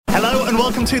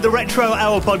welcome to the Retro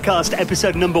Hour podcast,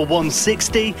 episode number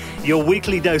 160, your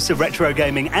weekly dose of retro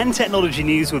gaming and technology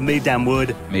news with me, Dan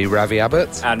Wood. Me, Ravi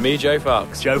Abbott. And me, Joe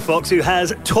Fox. Joe Fox, who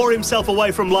has tore himself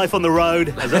away from life on the road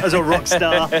as a rock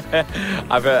star.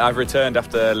 I've returned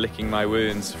after licking my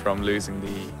wounds from losing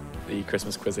the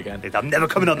Christmas quiz again. I'm never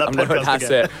coming on that podcast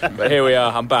again. That's it. But here we are.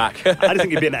 I'm back. I didn't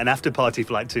think you'd been at an after party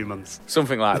for like 2 months.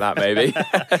 Something like that, maybe.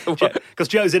 Because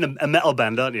Joe's in a metal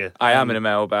band, aren't you? I am in a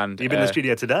metal band. You've been in the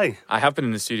studio today? I have been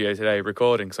in the studio today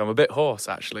recording, so I'm a bit hoarse,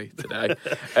 actually, today.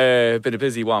 Been a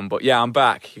busy one, but yeah, I'm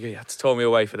back. You had to tore me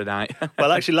away for the night.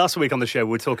 Well, actually, last week on the show,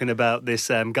 we were talking about this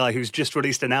guy who's just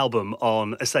released an album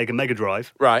on a Sega Mega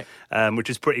Drive. Right. Which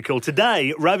is pretty cool.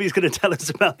 Today, Ravi's going to tell us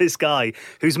about this guy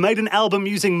who's made an album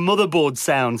using motherboard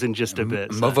sounds in just a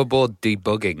bit. Motherboard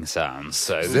debugging sounds,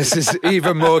 so this is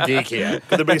even more geekier.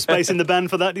 Could there be space in the band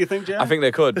for that, do you think, Joe? I think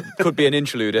there could. Could be an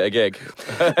interlude at a gig.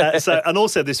 And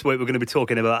also this week, we're going to be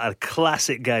talking about a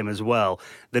classic game as well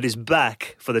that is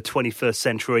back for the 21st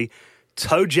century,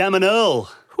 ToeJam and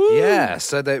Earl. Woo! Yeah,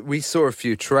 so we saw a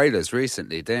few trailers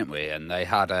recently, didn't we? And they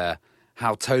had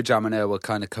how ToeJam and Earl were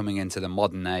kind of coming into the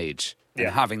modern age. And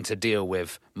having to deal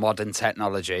with modern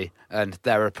technology and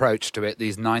their approach to it,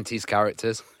 these 90s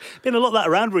characters. Been a lot of that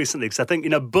around recently, because I think,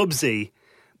 Bubsy,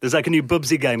 there's like a new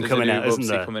Bubsy game coming out, isn't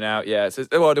there? Coming out, yeah.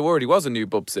 Well, there already was a new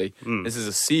Bubsy. This is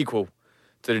a sequel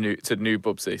to the new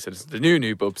Bubsy. So it's the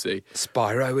new Bubsy.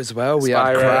 Spyro as well. We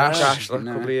had Crash like a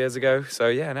couple of years ago. So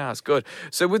yeah, no, it's good.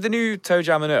 So with the new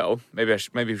ToeJam and Earl,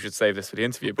 maybe we should save this for the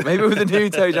interview, but maybe with the new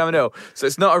ToeJam and Earl, so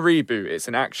it's not a reboot, it's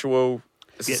an actual...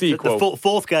 sequel. The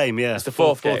fourth game, yeah. It's the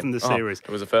fourth game. in the series.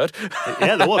 There was a third?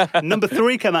 Yeah, there was. Number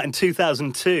 3 came out in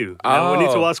 2002. We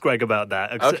need to ask Greg about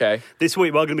that. Okay. This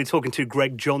week, we're going to be talking to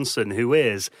Greg Johnson, who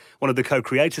is one of the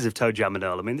co-creators of ToeJam and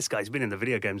Earl. I mean, this guy's been in the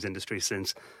video games industry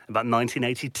since about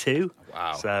 1982.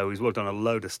 Wow. So he's worked on a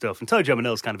load of stuff. And ToeJam and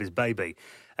Earl's kind of his baby.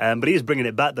 But he is bringing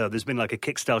it back, though. There's been like a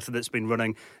Kickstarter that's been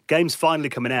running. Game's finally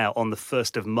coming out on the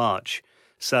 1st of March.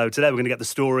 So today we're going to get the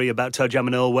story about ToeJam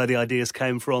and Earl, where the ideas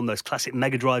came from, those classic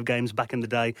Mega Drive games back in the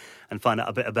day, and find out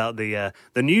a bit about the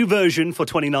new version for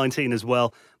 2019 as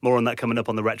well. More on that coming up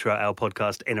on the Retro Hour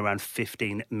podcast in around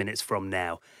 15 minutes from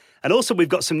now. And also we've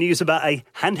got some news about a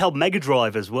handheld Mega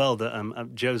Drive as well that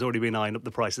Joe's already been eyeing up the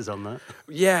prices on that.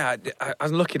 Yeah, I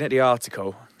was looking at the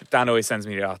article. Dan always sends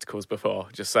me the articles before,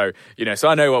 just so, so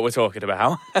I know what we're talking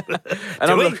about.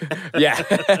 And yeah.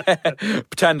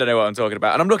 Pretend I know what I'm talking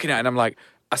about. And I'm looking at it and I'm like,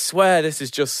 I swear this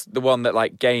is just the one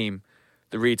that Game,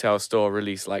 the retail store,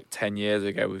 released 10 years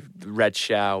ago with the red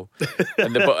shell.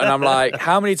 And I'm like,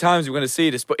 how many times are we going to see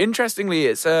this? But interestingly,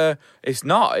 it's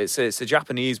not. It's a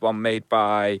Japanese one made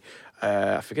by,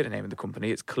 I forget the name of the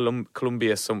company. It's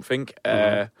Columbia something.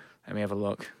 Let me have a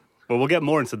look. Well, we'll get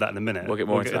more into that in a minute. We'll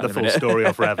get the full story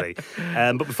off Ravi.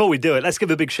 But before we do it, let's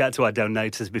give a big shout to our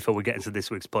donators before we get into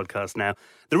this week's podcast now.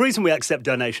 The reason we accept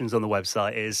donations on the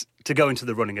website is to go into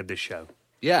the running of this show.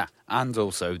 Yeah, and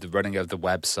also the running of the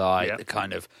website, the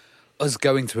kind of us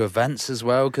going to events as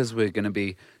well, because we're going to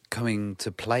be coming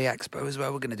to Play Expo as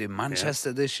well. We're going to do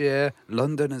Manchester this year,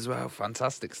 London as well.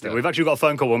 Fantastic stuff. Yeah, we've actually got a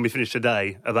phone call when we finish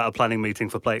today about a planning meeting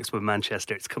for Play Expo in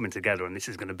Manchester. It's coming together, and this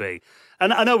is going to be.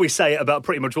 And I know we say it about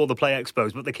pretty much all the Play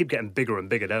Expos, but they keep getting bigger and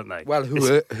bigger, don't they? Well,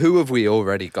 who have we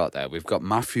already got there? We've got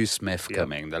Matthew Smith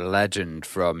coming, the legend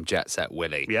from Jet Set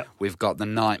Willy. Yep. We've got the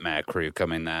Nightmare crew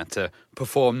coming there to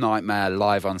perform Nightmare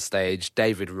live on stage.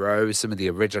 David Rose, some of the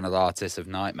original artists of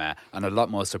Nightmare, and a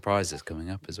lot more surprises coming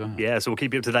up as well. Yeah, so we'll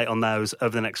keep you up to date on those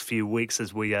over the next few weeks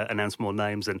as we announce more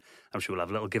names, and I'm sure we'll have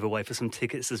a little giveaway for some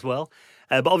tickets as well.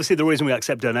 But obviously the reason we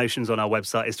accept donations on our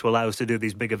website is to allow us to do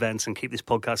these big events and keep this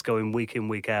podcast going week in,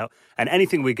 week out. And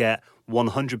anything we get,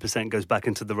 100% goes back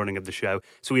into the running of the show.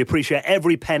 So we appreciate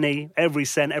every penny, every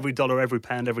cent, every dollar, every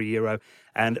pound, every euro.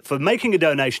 And for making a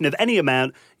donation of any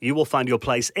amount, you will find your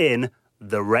place in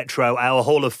the Retro Hour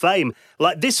Hall of Fame.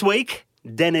 Like this week,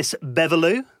 Dennis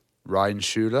Beverloo, Ryan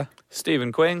Schuler,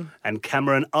 Stephen Quinn, and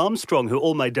Cameron Armstrong, who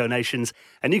all made donations.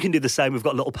 And you can do the same. We've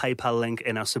got a little PayPal link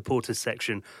in our supporters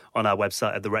section on our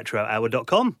website at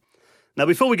theretrohour.com. Now,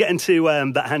 before we get into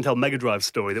that handheld Mega Drive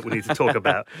story that we need to talk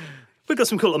about, we've got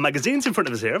some cool little magazines in front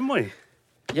of us here, haven't we?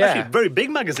 Yeah. Actually, very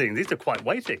big magazines. These are quite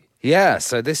weighty. Yeah,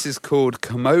 so this is called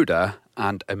Commodore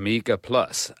and Amiga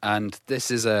Plus, and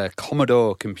this is a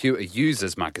Commodore computer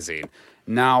users magazine.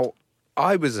 Now,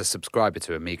 I was a subscriber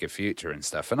to Amiga Future and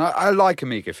stuff, and I like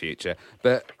Amiga Future,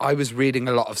 but I was reading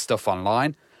a lot of stuff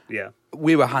online. Yeah.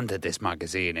 We were handed this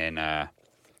magazine in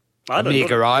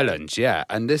Amiga Island, yeah,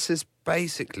 and this is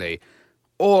basically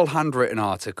all handwritten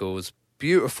articles,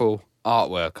 beautiful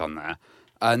artwork on there,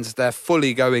 and they're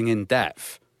fully going in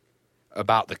depth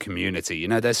about the community. You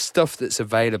know, there's stuff that's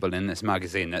available in this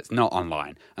magazine that's not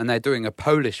online, and they're doing a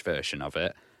Polish version of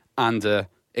it and a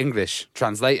English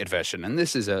translated version. And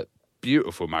this is a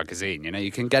beautiful magazine. You know,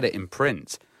 you can get it in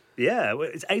print. Yeah, well,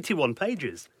 it's 81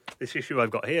 pages, this issue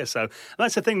I've got here. So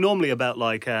that's the thing normally about,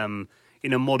 like,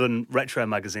 modern retro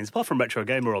magazines, apart from Retro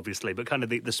Gamer, obviously, but kind of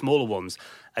the smaller ones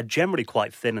are generally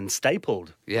quite thin and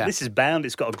stapled. Yeah. This is bound.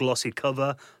 It's got a glossy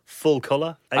cover, full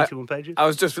colour, 81 pages.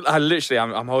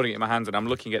 I'm holding it in my hands and I'm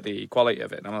looking at the quality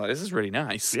of it. And I'm like, this is really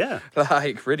nice. Yeah.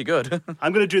 Like, really good.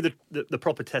 I'm going to do the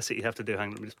proper test that you have to do. Hang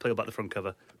on, let me just peel back the front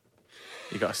cover.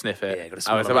 You got to sniff it. Yeah, you got to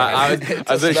smell it. I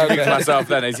was literally thinking to myself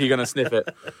then, is he going to sniff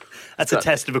it? That's a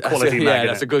test of a quality mag. Yeah,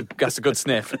 that's a good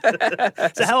sniff.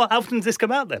 So how often does this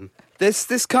come out then?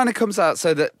 This kind of comes out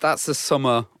so that's the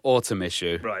summer-autumn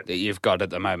issue Right. that you've got at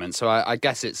the moment. So I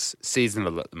guess it's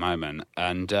seasonal at the moment.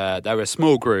 And they're a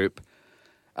small group,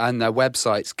 and their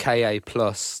website's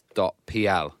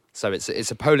kaplus.pl. So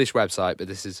it's a Polish website, but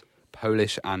this is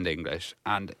Polish and English,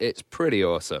 and it's pretty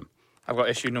awesome. I've got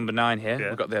issue number 9 here. Yeah.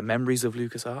 We've got the Memories of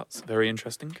LucasArts. Very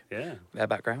interesting. Yeah. Their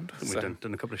background. We've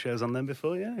done a couple of shows on them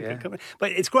before, yeah. Yeah.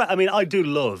 But it's great. I mean, I do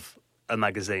love a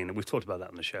magazine, and we've talked about that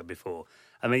on the show before.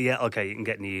 I mean, yeah, okay, you can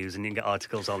get news and you can get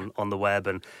articles on the web,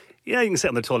 and you can sit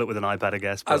on the toilet with an iPad, I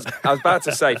guess. But... I was about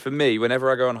to say, for me, whenever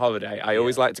I go on holiday, I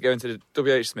always like to go into the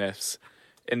WH Smith's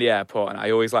in the airport, and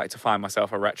I always like to find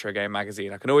myself a retro game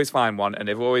magazine. I can always find one, and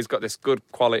they've always got this good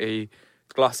quality,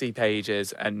 glossy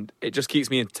pages, and it just keeps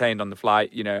me entertained on the flight,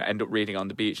 end up reading on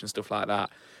the beach and stuff like that.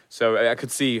 So I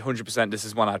could see 100% this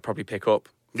is one I'd probably pick up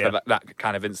for that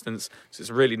kind of instance. So it's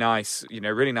really nice,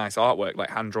 really nice artwork, like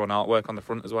hand-drawn artwork on the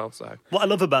front as well. So what I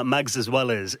love about mags as well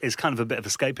is kind of a bit of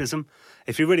escapism.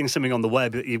 If you're reading something on the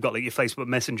web, you've got like your Facebook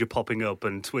Messenger popping up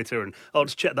and Twitter, and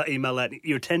just check that email out.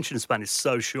 Your attention span is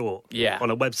so short on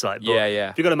a website. But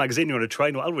if you've got a magazine, you're on a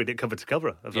train, I'll read it cover to cover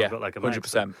if I've got like a mag.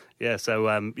 100%.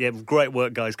 So great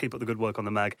work, guys. Keep up the good work on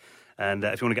the mag. And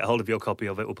if you want to get hold of your copy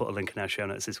of it, we'll put a link in our show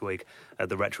notes this week at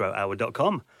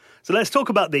theretrohour.com. So let's talk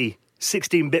about the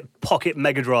 16-bit Pocket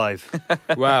Mega Drive.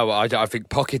 Well, I think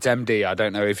Pocket MD, I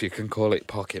don't know if you can call it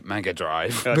Pocket Mega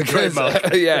Drive. Trademark.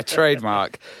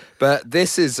 Trademark. But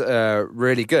this is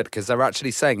really good because they're actually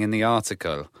saying in the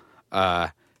article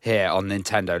here on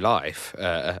Nintendo Life,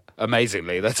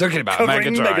 amazingly, they're talking about Mega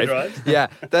Drive. Yeah,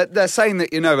 they're saying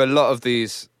that, a lot of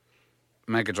these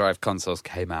Mega Drive consoles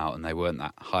came out and they weren't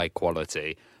that high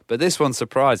quality. But this one's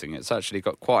surprising. It's actually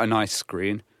got quite a nice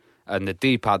screen. And the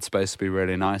D-pad's supposed to be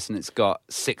really nice, and it's got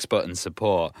 6-button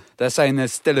support. They're saying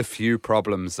there's still a few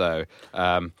problems, though,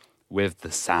 with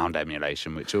the sound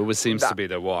emulation, which always seems to be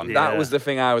the one. That was the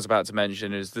thing I was about to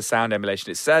mention, is the sound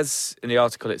emulation. It says in the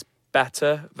article it's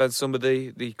better than some of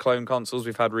the clone consoles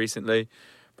we've had recently,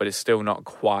 but it's still not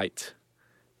quite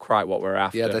what we're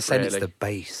after. Yeah, they're saying really. It's the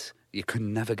bass. You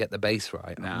can never get the bass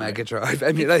right on Mega Drive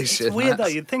emulation. It's weird, though.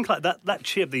 You'd think like that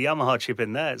chip, the Yamaha chip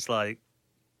in there, it's like...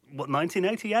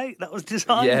 1988? That was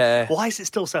designed? Yeah. Why is it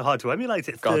still so hard to emulate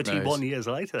it God 31 knows. years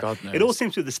later? God knows. It all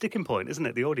seems to be the sticking point, isn't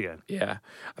it, the audio? Yeah.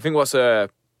 I think what's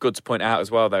good to point out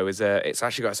as well, though, is it's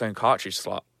actually got its own cartridge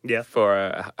slot for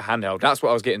a handheld. That's what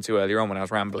I was getting to earlier on when I was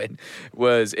rambling,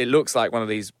 was it looks like one of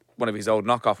these old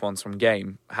knockoff ones from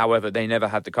Game. However, they never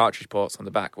had the cartridge ports on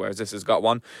the back, whereas this has got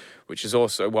one, which is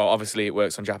also, well, obviously it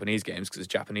works on Japanese games because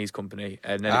it's a Japanese company.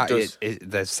 And then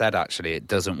they've said, actually, it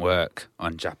doesn't work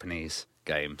on Japanese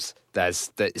games.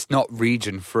 It's not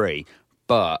region free,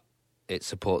 but it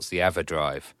supports the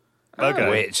EverDrive,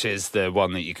 which is the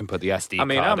one that you can put the SD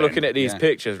card in. I'm looking at these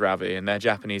pictures, Ravi, and they're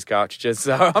Japanese cartridges,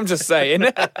 so I'm just saying.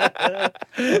 Oh,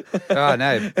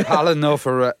 no. PAL and North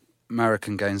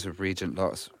American games with Regent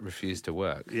lots refuse to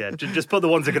work. Yeah, just put the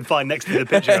ones I can find next to the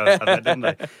picture of it, didn't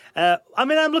they?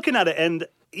 I'm looking at it, and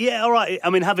yeah, all right.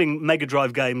 Having Mega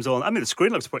Drive games on, the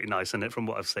screen looks pretty nice in it from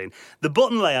what I've seen. The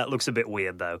button layout looks a bit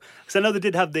weird, though. Because I know they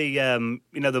did have the,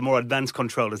 the more advanced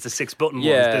controllers, the 6-button ones,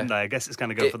 didn't they? I guess it's going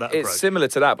to go for that approach. It's similar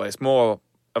to that, but it's more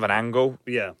of an angle.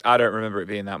 Yeah. I don't remember it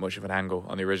being that much of an angle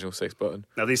on the original 6-button.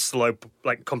 Now, these slope,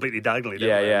 like, completely diagonally, don't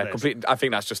they? Yeah, completely. I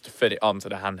think that's just to fit it onto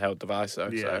the handheld device, though.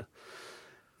 Yeah. So.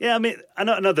 Yeah, I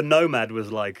know the Nomad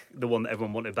was, like, the one that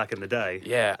everyone wanted back in the day.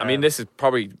 Yeah, this is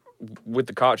probably, with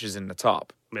the cartridges in the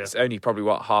top, it's only probably,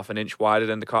 half an inch wider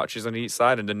than the cartridges on each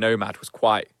side, and the Nomad was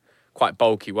quite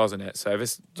bulky, wasn't it? So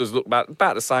this does look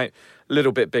about the same, a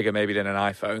little bit bigger maybe than an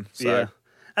iPhone. So. Yeah.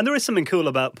 And there is something cool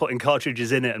about putting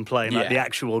cartridges in it and playing like the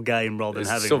actual game rather than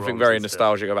having something very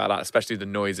nostalgic about that, especially the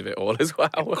noise of it all as well.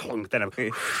 Then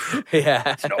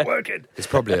it's not working. It's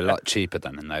probably a lot cheaper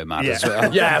than a Nomad as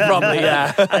well. Yeah, probably,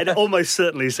 yeah. I'd almost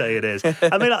certainly say it is.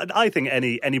 I mean, I think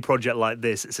any project like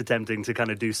this, it's attempting to kind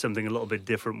of do something a little bit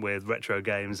different with retro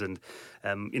games and,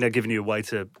 giving you a way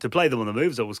to play them on the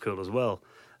move is always cool as well.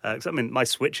 'Cause, I mean, my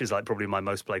Switch is like probably my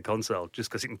most played console,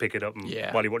 just because you can pick it up and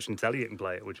while you're watching telly, you can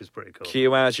play it, which is pretty cool. Can you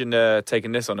imagine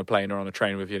taking this on a plane or on a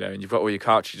train with you, and you've got all your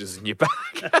cartridges in your bag?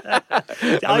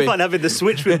 I find having the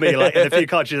Switch with me, like, and a few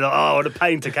cartridges, what a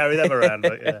pain to carry them around.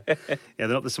 But yeah, they're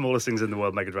not the smallest things in the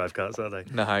world, Mega Drive carts, are they?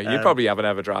 No, you probably have an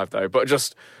EverDrive though, but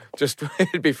just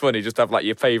it'd be funny just to have like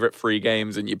your favourite free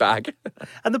games in your bag.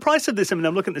 And the price of this, I mean,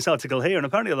 I'm looking at this article here, and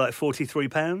apparently like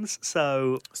 £43.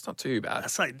 So it's not too bad.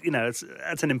 That's like, that's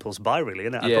an impulse buy, really,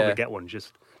 isn't it? I'd probably get one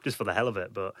just for the hell of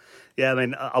it. But yeah, I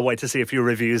mean, I'll wait to see a few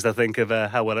reviews, I think, of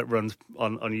how well it runs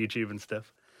on YouTube and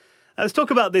stuff. Let's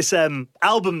talk about this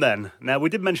album then. Now, we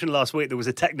did mention last week there was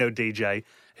a techno DJ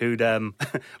who'd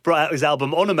brought out his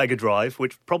album on a Mega Drive,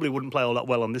 which probably wouldn't play all that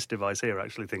well on this device here,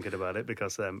 actually, thinking about it,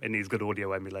 because it needs good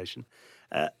audio emulation.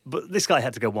 But this guy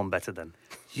had to go one better then.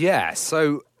 Yeah,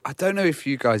 so I don't know if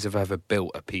you guys have ever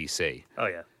built a PC. Oh,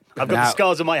 yeah. I've got the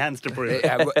scars on my hands to prove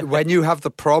it. When you have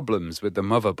the problems with the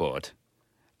motherboard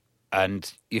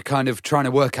and you're kind of trying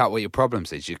to work out what your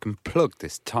problems is, you can plug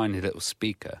this tiny little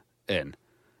speaker in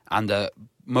and the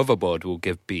motherboard will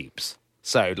give beeps.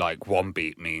 So, like, 1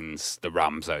 beep means the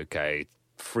RAM's okay,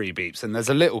 3 beeps, and there's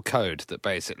a little code that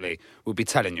basically will be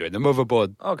telling you, and the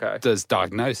motherboard does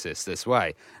diagnosis this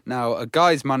way. Now, a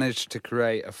guy's managed to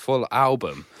create a full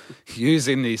album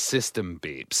using these system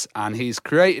beeps, and he's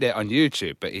created it on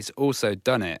YouTube, but he's also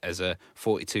done it as a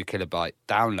 42 kilobyte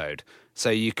download, so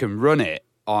you can run it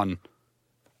on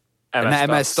an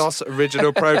MS-DOS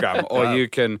original program, or you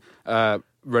can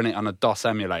run it on a DOS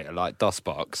emulator like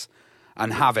DOSBox,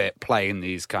 and have it playing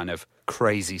these kind of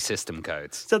crazy system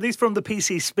codes. So these from the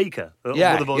PC speaker? The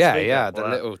little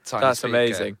little tiny That's speaker.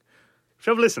 amazing.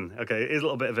 Shall we listen? Okay, here's a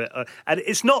little bit of it. And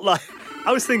it's not like...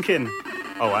 I was thinking...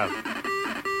 Oh, wow.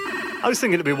 I was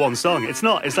thinking it'd be one song. It's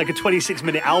not. It's like a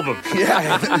 26-minute album.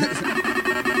 Yeah.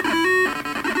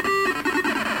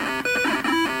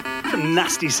 Some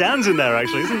nasty sounds in there,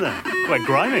 actually, isn't there? Quite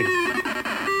grimy.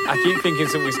 I keep thinking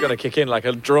something's going to kick in, like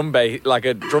a drum beat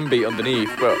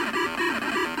underneath, but...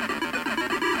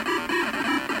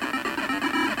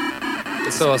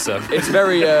 It's awesome. It's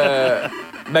very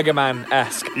Mega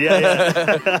Man-esque.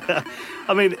 Yeah.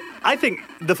 I mean, I think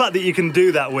the fact that you can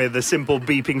do that with a simple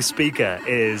beeping speaker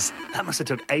that must have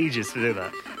took ages to do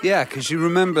that. Yeah, because you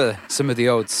remember some of the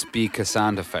old speaker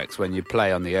sound effects when you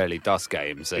play on the early DOS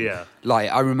games. And like,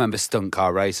 I remember Stunt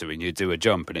Car Racer when you do a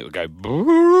jump and it would go...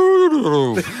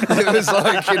 It was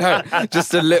like,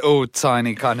 just a little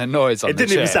tiny kind of noise on the It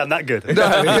didn't even sound that good.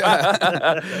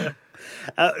 No.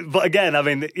 But again, I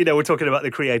mean, we're talking about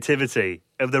the creativity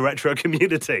of the retro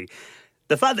community.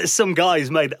 The fact that some guys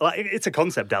made, like, it's a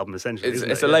concept album essentially.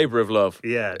 It's a labour of love.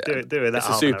 Yeah, do it.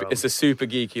 It's a super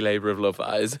geeky labour of love,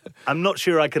 that is. I'm not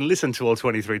sure I can listen to all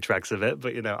 23 tracks of it,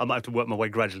 but I might have to work my way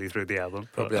gradually through the album.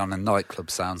 Probably on a nightclub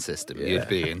sound system, you'd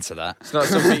be into that. It's not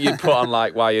something you'd put on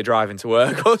like while you're driving to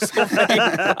work or something.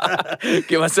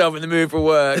 Get myself in the mood for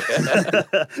work.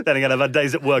 Then again, I've had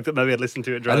days at work that maybe I'd listen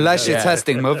to it driving. Unless you're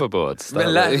testing motherboards.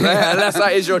 Unless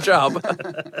that is your job.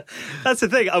 That's the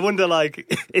thing. I wonder, like,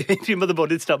 if your motherboard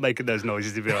did stop making those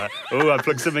noises, you'd be like, oh, I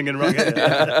plugged something in wrong here.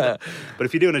 But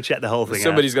if you're doing a check the whole thing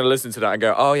Somebody's going to listen to that and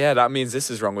go, oh, yeah, that means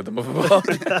this is wrong with the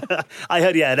motherboard. I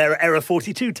heard, an error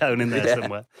 42 tone in there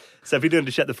somewhere. So if you're doing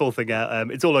to check the full thing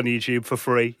out, it's all on YouTube for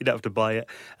free. You don't have to buy it.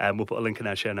 We'll put a link in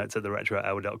our show notes at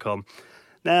theretrohour.com.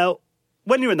 Now,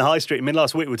 when you're in the high street, I mean,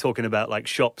 last week we were talking about like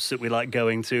shops that we like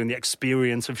going to and the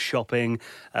experience of shopping.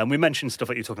 We mentioned stuff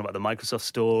like you're talking about the Microsoft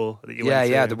store that you went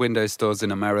to. Yeah, the Windows stores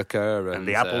in America. And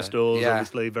the Apple stores,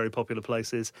 obviously, very popular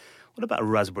places. What about a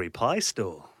Raspberry Pi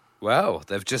store? Well,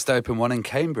 they've just opened one in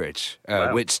Cambridge,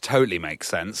 which totally makes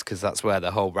sense because that's where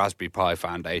the whole Raspberry Pi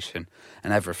Foundation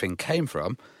and everything came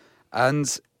from.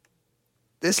 And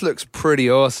this looks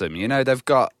pretty awesome. They've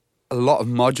got a lot of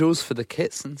modules for the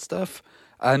kits and stuff.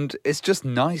 And it's just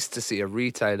nice to see a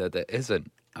retailer that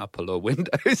isn't Apple or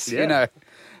Windows,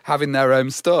 having their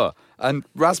own store. And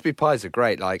Raspberry Pis are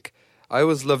great. Like, I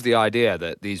always love the idea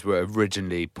that these were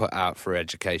originally put out for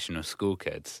educational school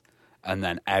kids. And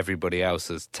then everybody else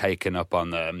has taken up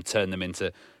on them, turned them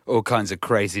into all kinds of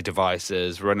crazy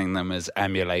devices, running them as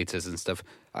emulators and stuff.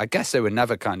 I guess they were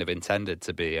never kind of intended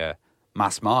to be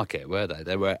mass market, were they?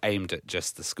 They were aimed at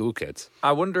just the school kids.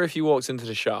 I wonder if you walked into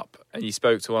the shop and you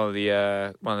spoke to one of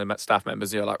the staff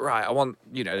members, and you're like, right, I want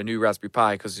the new Raspberry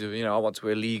Pi because I want to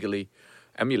illegally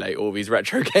emulate all these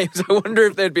retro games. I wonder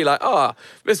if they'd be like, oh,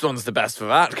 this one's the best for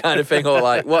that kind of thing, or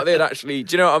like what they'd actually.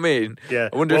 Do you know what I mean? Yeah.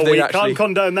 I wonder well, if they'd we actually can't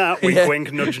condone that. Wink,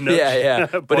 wink, nudge, nudge. Yeah.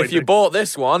 But if you bought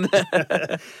this one,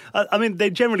 I mean, they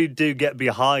generally do get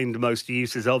behind most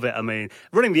uses of it. I mean,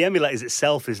 running the emulators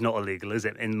itself is not illegal, is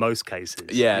it? In most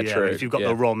cases. Yeah, true. If you've got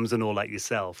the ROMs and all that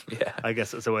yourself. Yeah. I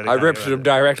guess that's the way. I ripped them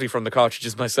directly from the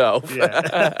cartridges myself.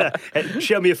 Yeah.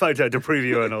 Show me a photo to prove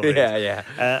you and all this.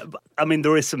 Yeah. I mean,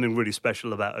 there is something really special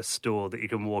about a store that you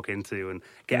can walk into and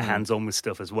get hands-on with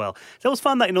stuff as well. So I always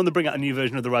found that, they bring out a new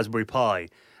version of the Raspberry Pi.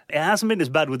 It hasn't been as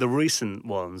bad with the recent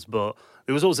ones, but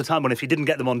there was always a time when if you didn't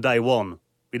get them on day one,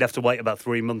 you'd have to wait about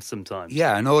 3 months sometimes.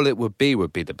 Yeah, and all it would be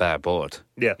the bare board.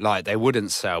 Yeah. Like, they wouldn't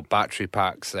sell battery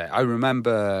packs. I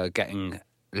remember getting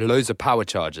loads of power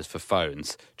chargers for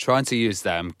phones, trying to use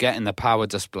them, getting the power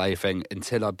display thing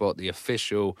until I bought the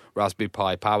official Raspberry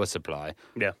Pi power supply,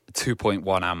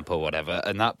 2.1 amp or whatever,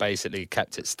 and that basically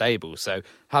kept it stable. So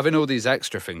having all these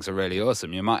extra things are really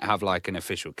awesome. You might have like an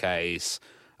official case,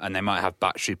 and they might have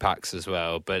battery packs as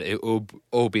well, but it will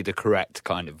all be the correct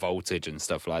kind of voltage and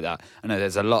stuff like that. I know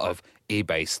there's a lot of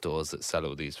eBay stores that sell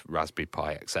all these Raspberry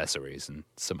Pi accessories, and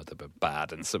some of them are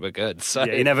bad and some are good. So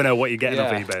you never know what you're getting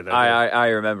off eBay, though. I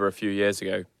remember a few years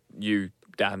ago, you,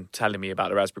 Dan, telling me about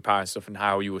the Raspberry Pi and stuff and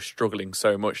how you were struggling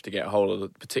so much to get a hold of the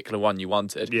particular one you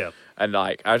wanted. Yeah. And,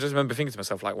 like, I just remember thinking to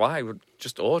myself, like, why would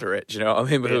just order it? Do you know what I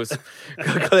mean? But it was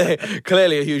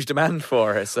clearly a huge demand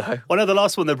for it, so... Well, no, the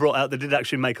last one they brought out, they did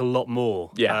actually make a lot more.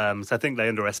 Yeah. So I think they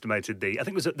underestimated I think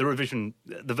it was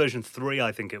the version 3,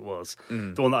 I think it was.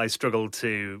 The one that I struggled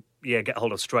to... get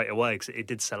hold of straight away because it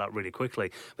did sell out really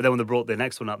quickly. But then when they brought the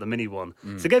next one out, the mini one,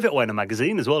 so they gave it away in a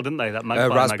magazine as well, didn't they? That Magpie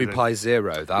Raspberry magazine. Pi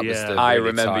Zero, that was the really I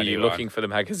remember tiny you one. looking for the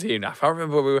magazine. I can't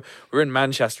remember we were in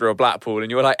Manchester or Blackpool,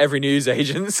 and you were like every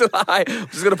newsagent. So like, I'm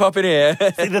just going to pop in here.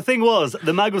 See, the thing was,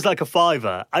 the mag was like a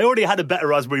 £5. I already had a better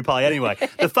Raspberry Pi anyway.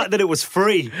 The fact that it was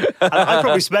free, I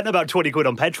probably spent about 20 quid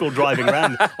on petrol driving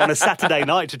around on a Saturday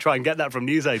night to try and get that from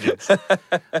newsagents.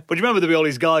 But you remember there'd be all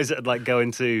these guys that would like go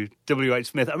into WH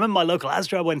Smith. I remember my local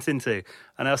Astra I went into,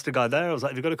 and I asked a guy there, I was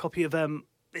like, have you got a copy of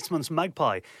this month's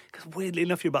Magpie? Because weirdly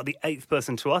enough, you're about the 8th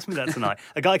person to ask me that tonight.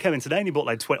 A guy came in today and he bought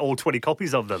like all 20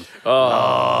 copies of them.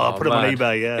 Put them on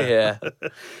eBay, Yeah.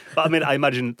 But I mean, I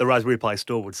imagine the Raspberry Pi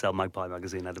store would sell Magpie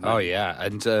magazine. Oh, yeah.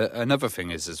 And another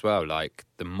thing is as well, like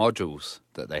the modules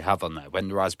that they have on there. When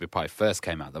the Raspberry Pi first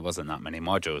came out, there wasn't that many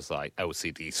modules, like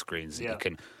LCD screens that you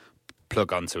can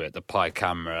plug onto it, the Pi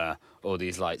camera, all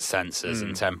these like sensors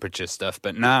and temperature stuff.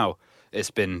 But now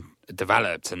it's been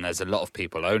developed and there's a lot of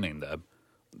people owning them.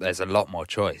 There's a lot more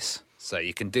choice. So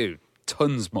you can do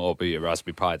tons more with your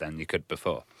Raspberry Pi than you could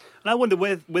before. And I wonder,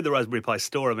 with the Raspberry Pi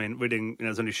store, I mean, reading,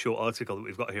 there's only a short article that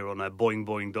we've got here on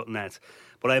boingboing.net,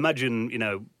 but I imagine,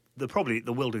 they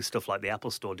will do stuff like the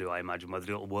Apple Store do, I imagine, where they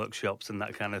do little workshops and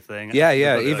that kind of thing.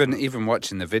 Yeah. Even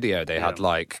watching the video, they had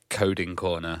like coding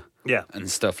corner. Yeah. And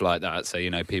stuff like that. So,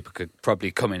 people could probably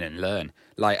come in and learn.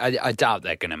 Like, I doubt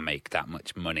they're going to make that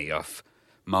much money off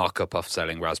markup off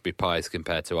selling Raspberry Pis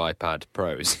compared to iPad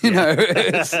Pros.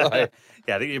 It's like...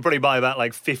 Yeah, I think you probably buy about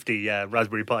like 50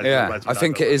 Raspberry Pis. Yeah, I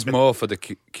think it is more for the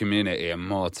community and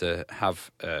more to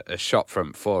have a shop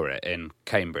front for it in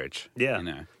Cambridge.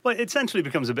 Yeah. Well, it essentially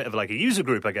becomes a bit of like a user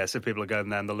group, I guess, if people are going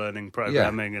there and they're learning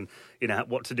programming and,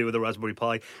 what to do with a Raspberry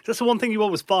Pi. That's the one thing you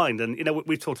always find, and,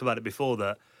 we've talked about it before,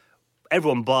 that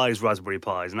everyone buys Raspberry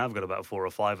Pis, and I've got about 4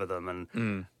 or 5 of them,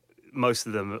 and... Most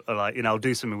of them are like, I'll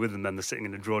do something with them, then they're sitting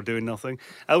in a drawer doing nothing.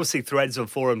 I always see threads on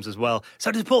forums as well.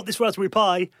 So to support this Raspberry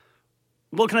Pi,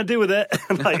 what can I do with it?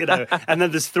 And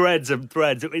then there's threads and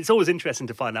threads. It's always interesting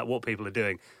to find out what people are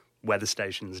doing. Weather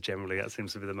stations, generally, that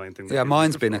seems to be the main thing. Yeah,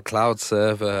 mine's been a cloud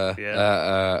server,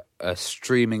 a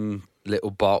streaming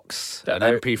little box, an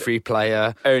MP3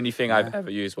 player. Only thing I've ever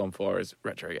used one for is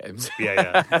retro games.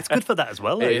 Yeah. It's good for that as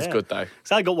well. It is good, though.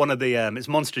 So I got one of the, it's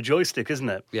Monster Joystick, isn't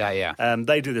it? Yeah.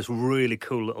 They do this really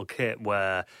cool little kit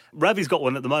where, Ravi's got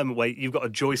one at the moment where you've got a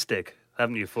joystick,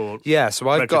 haven't you, for so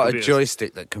I've got computers. a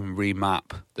joystick that can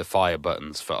remap the fire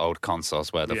buttons for old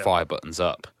consoles where the fire button's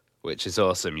up, which is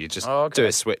awesome. You just do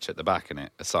a switch at the back and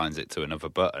it assigns it to another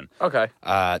button. Okay.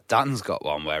 Dan's got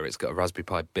one where it's got a Raspberry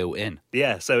Pi built in.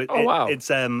 Yeah, so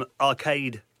it's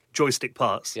arcade joystick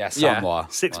parts. Yeah, Samoa.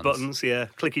 6 buttons,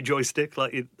 clicky joystick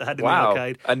like you had in the Wow.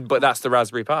 arcade. But that's the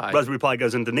Raspberry Pi. Raspberry Pi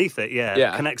goes underneath it,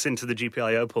 Yeah. connects into the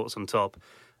GPIO ports on top.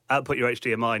 output your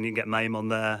HDMI and you can get MAME on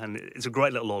there, and it's a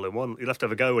great little all-in-one. You'll have to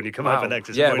have a go when you come Wow. over next.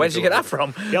 It's Yeah, really where did you cool. get that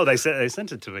from? Yeah, well, they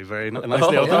sent it to me very nicely.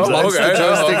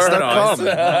 Joysticks.com.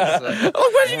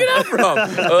 Where did you get that from?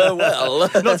 Well.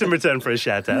 Not in return for a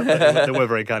shout-out, but they were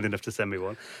very kind enough to send me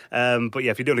one. But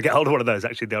yeah, if you do want to get hold of one of those,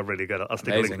 actually, they're really good. I'll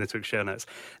stick a link in this week's show notes.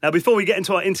 Now, before we get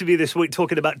into our interview this week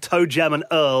talking about ToeJam and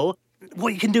Earl,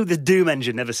 what you can do with the Doom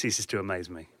engine never ceases to amaze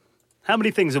me. How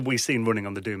many things have we seen running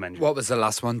on the Doom engine? What was the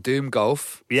last one? Doom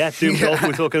Golf. Yeah, Doom Golf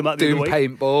we're talking about the Doom other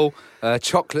week. Paintball.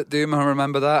 Chocolate Doom, I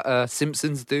remember that.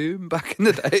 Simpsons Doom back in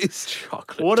the days.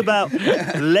 Chocolate. What about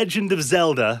Legend of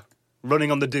Zelda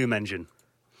running on the Doom engine?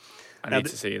 I need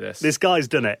to see this. This guy's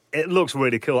done it. It looks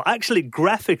really cool. Actually,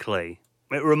 graphically,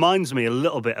 it reminds me a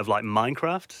little bit of like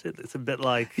Minecraft. It's a bit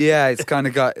like... Yeah, it's kind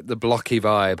of got the blocky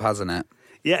vibe, hasn't it?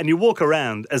 Yeah, and you walk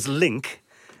around as Link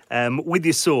with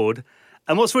your sword.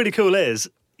 And what's really cool is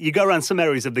you go around some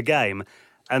areas of the game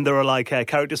and there are like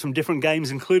characters from different games,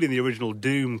 including the original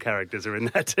Doom characters are in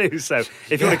there too. So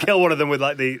if you want to kill one of them with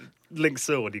like the Link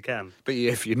sword, you can. But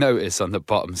if you notice on the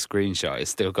bottom screenshot, it's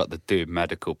still got the Doom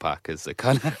medical pack as the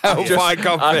kind of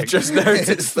I've just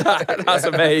noticed that. That's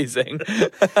amazing.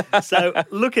 So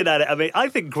looking at it, I mean, I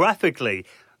think graphically,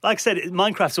 like I said,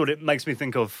 Minecraft's what it makes me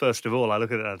think of first of all. I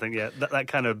look at it and I think, yeah, that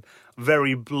kind of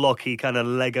very blocky kind of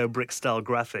Lego brick style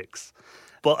graphics.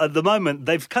 But at the moment,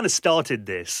 they've kind of started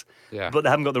this, but they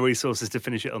haven't got the resources to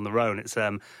finish it on their own. It's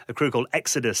a crew called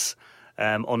Exodus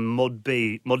on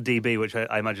ModDB, which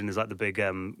I imagine is like the big,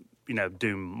 Doom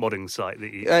modding site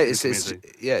that you.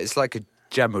 It's like a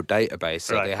general database.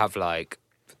 So they have like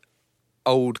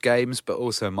old games, but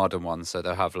also modern ones. So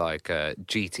they'll have like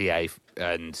GTA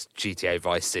and GTA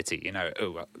Vice City,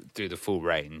 do the full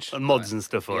range. And mods and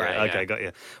stuff, all right. Okay, got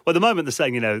you. Well, at the moment, they're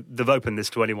saying, they've opened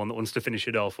this to anyone that wants to finish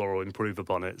it off or improve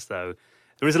upon it. So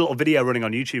there is a little video running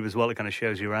on YouTube as well that kind of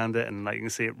shows you around it, and like you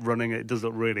can see it running. It does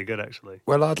look really good, actually.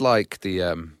 Well, I'd like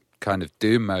the kind of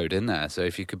Doom mode in there. So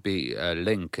if you could be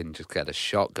Link and just get a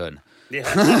shotgun. Yeah,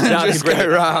 just go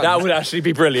around. That would actually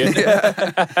be brilliant.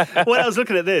 When I was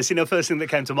looking at this, first thing that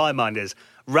came to my mind is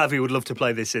Ravi would love to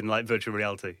play this in like virtual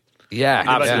reality. Yeah,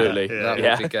 absolutely. That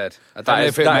would be good. I don't know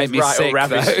if it that made is me right sick. up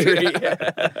Ravi's street.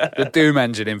 The Doom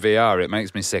engine in VR, it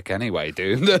makes me sick anyway.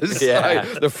 Doom, like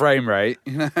the frame rate.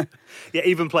 Yeah,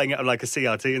 even playing it on like a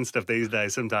CRT and stuff these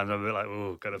days, sometimes I'm a bit like,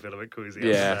 oh, kind of feel a bit queasy.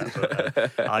 Yeah. But,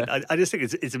 I just think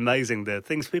it's amazing the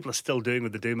things people are still doing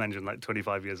with the Doom engine like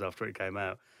 25 years after it came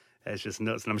out. It's just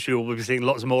nuts, and I'm sure we'll be seeing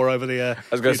lots more over the... I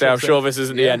was going to say, I'm sure this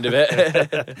isn't the end of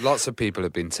it. Lots of people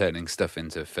have been turning stuff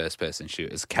into first-person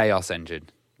shooters. Chaos Engine.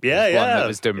 Yeah, one that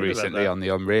was done recently on the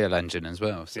Unreal Engine as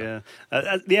well. So. Yeah,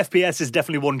 the FPS is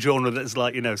definitely one genre that's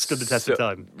like stood the test of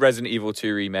time. Resident Evil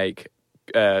 2 remake.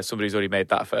 Somebody's already made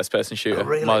that first-person shooter. Oh,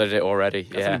 really? Modded it already.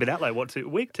 That's only been out like, 2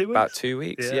 weeks? About 2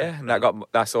 weeks, yeah. And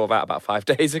that's all about 5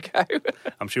 days ago.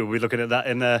 I'm sure we'll be looking at that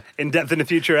in depth in the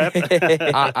future, Ed.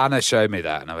 Anna showed me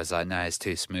that, and I was like, no, it's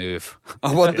too smooth.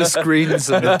 I want the screens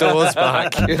and the doors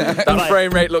back. That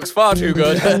frame rate looks far too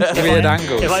good. Weird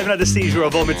angles. If I even had a seizure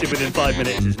or vomited within 5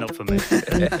 minutes, it's not for me.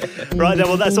 Right then,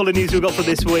 well, that's all the news we've got for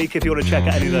this week. If you want to check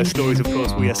out any of those stories, of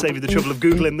course, we save you the trouble of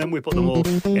Googling them. We put them all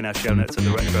in our show notes at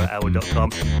theretrohour.com.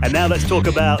 And now let's talk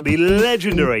about the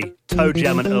legendary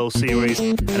ToeJam and Earl series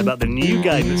and about the new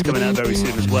game that's coming out very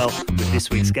soon as well with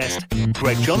this week's guest,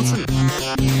 Greg Johnson.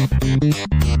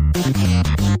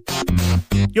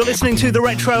 You're listening to the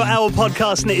Retro Hour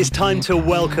podcast, and it is time to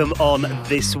welcome on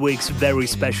this week's very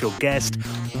special guest.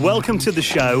 Welcome to the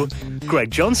show, Greg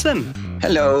Johnson.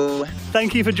 Hello.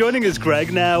 Thank you for joining us,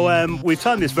 Greg. Now, we've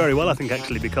timed this very well, I think,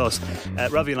 actually, because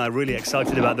Ravi and I are really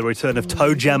excited about the return of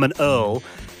ToeJam and Earl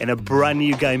in a brand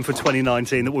new game for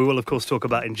 2019 that we will, of course, talk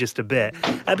about in just a bit.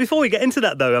 Before we get into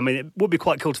that, though, I mean, it would be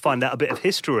quite cool to find out a bit of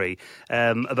history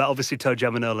about, obviously,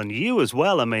 ToeJam and Earl and you as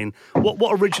well. I mean,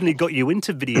 what originally got you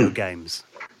into video games?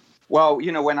 Well,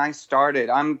 when I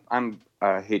started,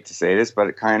 I hate to say this,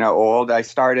 but kind of old. I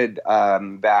started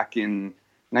back in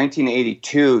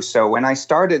 1982. So when I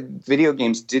started, video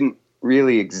games didn't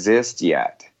really exist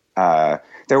yet. There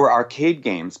were arcade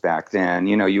games back then.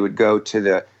 You would go to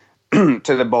the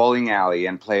to the bowling alley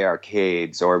and play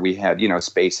arcades, or we had,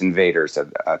 Space Invaders,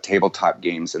 tabletop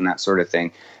games and that sort of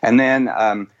thing. And then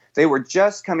they were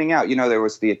just coming out. There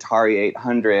was the Atari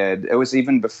 800. It was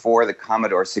even before the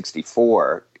Commodore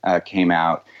 64 came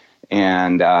out.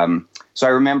 And so I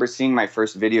remember seeing my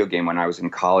first video game when I was in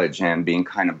college and being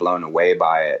kind of blown away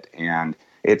by it. And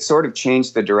it sort of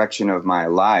changed the direction of my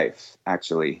life,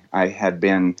 actually. I had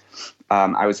been,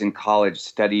 I was in college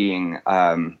studying,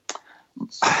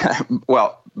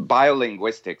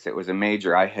 biolinguistics. It was a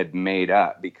major I had made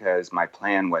up because my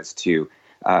plan was to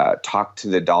talk to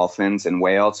the dolphins and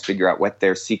whales, figure out what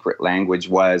their secret language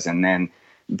was, and then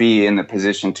be in the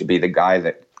position to be the guy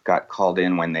that got called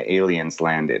in when the aliens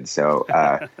landed. So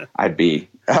I'd be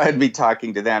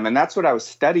talking to them, and that's what I was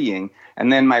studying.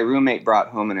 And then my roommate brought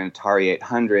home an Atari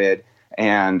 800,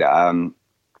 and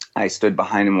I stood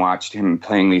behind him, watched him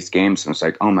playing these games, and was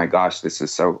like, oh my gosh, this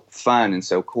is so fun and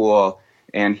so cool.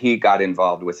 And he got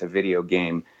involved with a video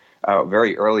game, a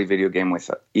very early video game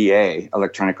with EA,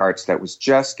 Electronic Arts, that was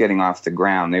just getting off the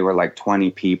ground. They were like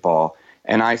 20 people.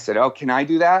 And I said, oh, can I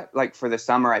do that? Like for the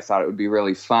summer, I thought it would be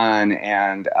really fun.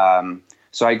 And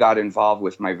so I got involved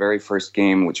with my very first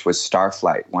game, which was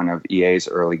Starflight, one of EA's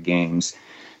early games.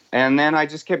 And then I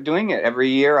just kept doing it. Every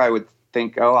year I would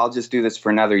think, oh, I'll just do this for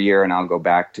another year and I'll go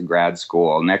back to grad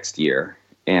school next year.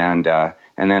 And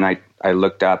then I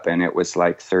looked up and it was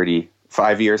like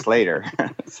 35 years later.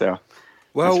 So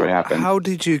that's what happened. How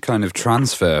did you kind of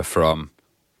transfer from,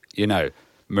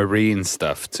 marine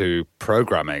stuff to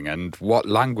programming, and what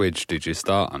language did you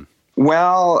start on?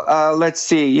 Well, let's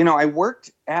see. I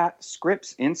worked at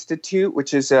Scripps Institute,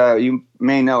 which is, you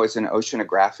may know, is an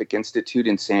oceanographic institute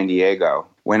in San Diego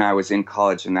when I was in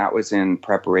college, and that was in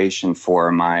preparation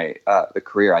for my the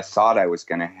career I thought I was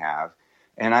going to have.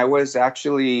 And I was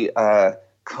actually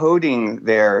coding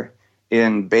there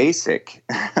in BASIC,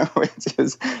 which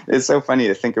is so funny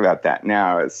to think about that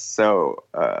now. It's so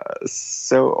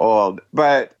old.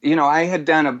 But, I had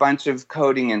done a bunch of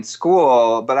coding in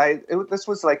school, but this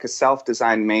was like a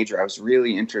self-designed major. I was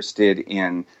really interested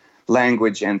in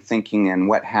language and thinking and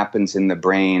what happens in the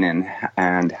brain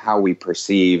and how we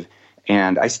perceive.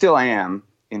 And I still am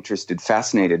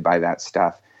fascinated by that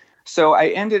stuff. So I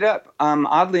ended up,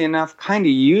 oddly enough, kind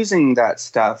of using that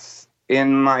stuff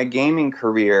in my gaming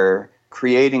career,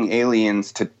 creating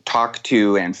aliens to talk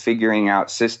to and figuring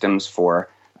out systems for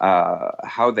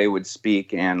how they would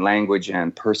speak, and language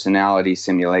and personality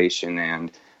simulation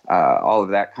and all of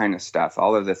that kind of stuff.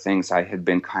 All of the things I had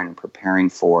been kind of preparing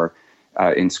for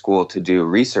in school to do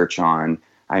research on,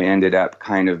 I ended up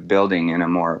kind of building in a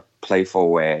more playful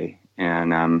way.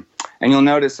 And you'll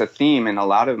notice a theme in a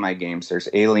lot of my games. There's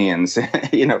aliens.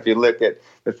 If you look at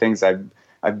the things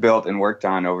I've built and worked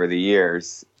on over the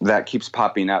years, that keeps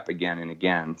popping up again and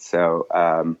again. So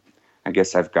I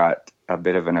guess I've got a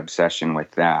bit of an obsession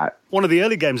with that. One of the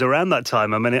early games around that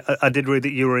time, I mean, I did read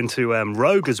that you were into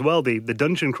Rogue as well, the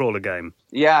dungeon crawler game.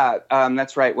 Yeah,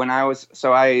 that's right. When I was,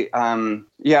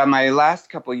 my last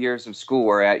couple of years of school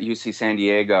were at UC San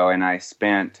Diego, and I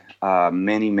spent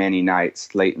many, many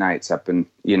nights, late nights up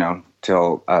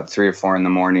till 3 or 4 in the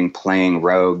morning playing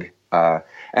Rogue.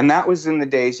 And that was in the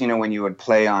days, when you would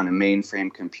play on a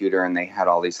mainframe computer and they had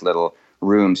all these little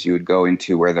rooms you would go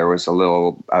into where there was a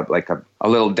little, a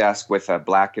little desk with a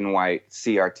black and white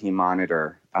CRT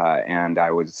monitor. And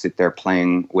I would sit there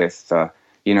playing with,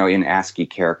 in ASCII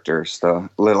characters, the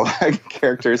little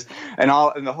characters. And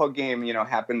the whole game,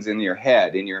 happens in your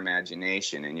head, in your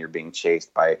imagination, and you're being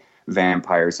chased by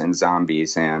vampires and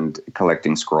zombies and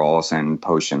collecting scrolls and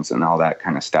potions and all that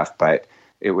kind of stuff. But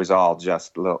it was all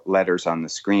just letters on the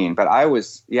screen. But I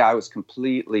was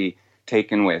completely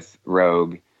taken with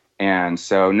Rogue. And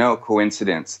so no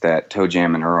coincidence that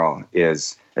ToeJam and Earl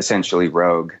is essentially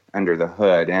Rogue under the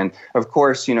hood. And of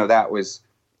course, that was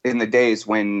in the days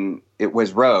when it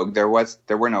was Rogue. There were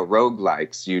no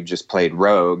roguelikes. You just played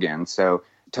Rogue. And so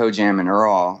ToeJam and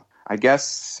Earl, I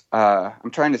guess, I'm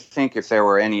trying to think if there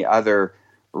were any other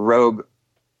Rogue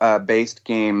based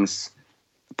games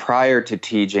prior to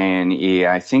TJ&E.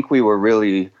 I think we were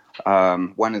really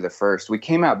one of the first. We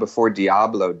came out before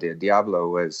Diablo did. Diablo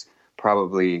was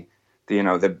probably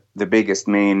the biggest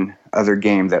main other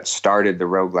game that started the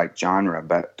roguelike genre,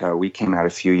 but we came out a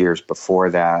few years before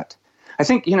that. I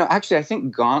think, I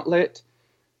think Gauntlet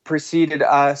preceded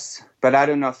us, but I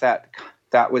don't know if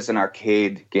that was an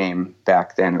arcade game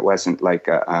back then. It wasn't like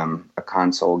a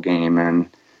console game, and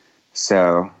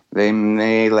so they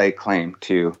may lay claim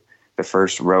to the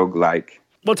first roguelike.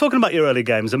 Well, talking about your early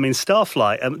games, I mean,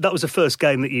 Starflight, that was the first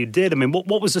game that you did. I mean,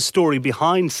 what was the story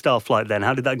behind Starflight then?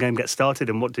 How did that game get started,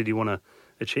 and what did you want to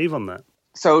achieve on that?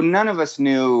 So none of us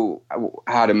knew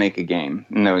how to make a game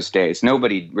in those days.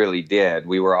 Nobody really did.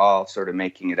 We were all sort of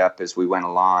making it up as we went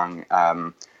along.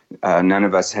 None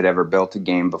of us had ever built a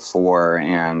game before,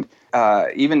 and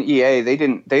even EA,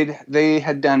 they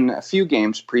had done a few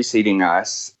games preceding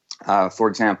us. For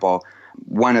example,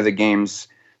 one of the games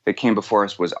that came before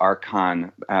us was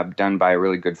Archon, done by a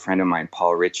really good friend of mine,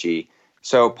 Paul Ritchie.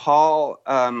 So Paul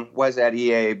was at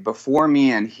EA before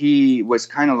me, and he was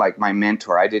kind of like my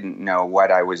mentor. I didn't know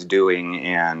what I was doing,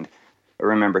 and I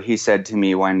remember he said to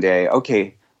me one day,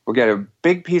 okay, we'll get a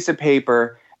big piece of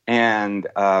paper, and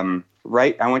I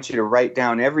want you to write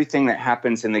down everything that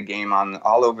happens in the game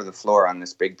all over the floor on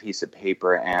this big piece of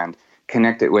paper and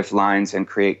connect it with lines and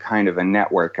create kind of a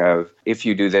network of, if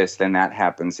you do this, then that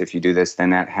happens. If you do this, then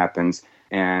that happens.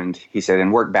 And he said,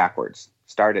 and work backwards.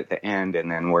 Start at the end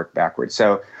and then work backwards.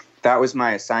 So that was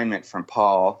my assignment from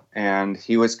Paul, and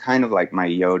he was kind of like my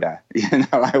Yoda.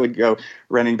 I would go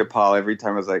running to Paul every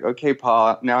time. I was like, okay,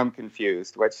 Paul, now I'm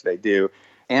confused. What should I do?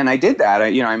 And I did that.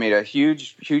 I made a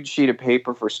huge sheet of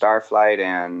paper for Starflight,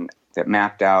 and that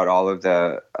mapped out all of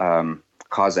the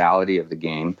causality of the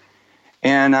game.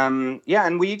 And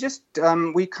and we just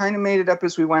we kind of made it up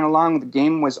as we went along. The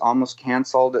game was almost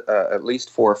canceled at least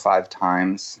 4 or 5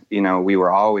 times. We were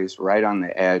always right on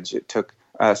the edge. It took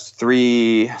us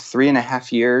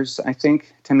 3.5 years, I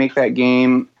think, to make that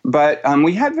game. But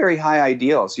we had very high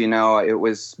ideals. It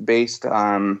was based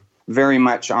very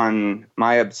much on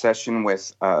my obsession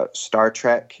with Star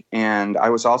Trek, and I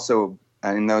was also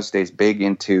in those days big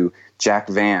into Jack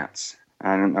Vance.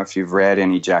 I don't know if you've read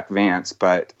any Jack Vance,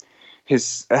 but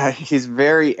he's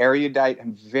very erudite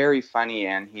and very funny,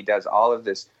 and he does all of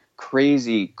this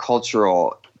crazy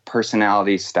cultural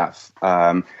personality stuff.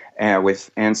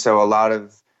 And so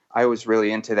I was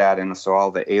really into that, and so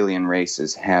all the alien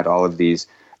races had all of these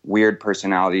weird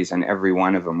personalities, and every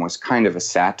one of them was kind of a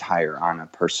satire on a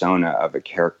persona of a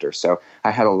character. So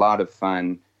I had a lot of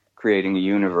fun creating a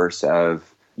universe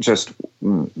of just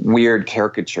weird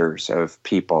caricatures of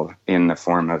people in the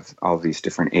form of all these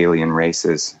different alien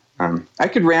races. I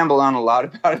could ramble on a lot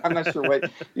about it. I'm not sure what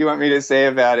you want me to say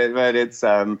about it, but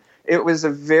it was a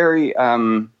very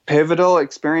pivotal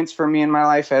experience for me in my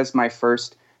life as my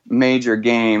first major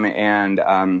game, and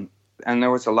there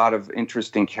was a lot of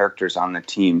interesting characters on the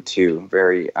team too,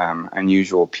 very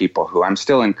unusual people who I'm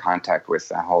still in contact with,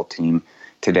 the whole team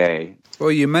today.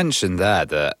 Well, you mentioned there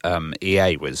that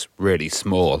EA was really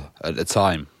small at the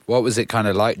time. What was it kind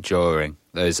of like during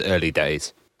those early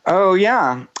days? Oh,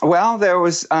 yeah. Well, there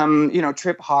was,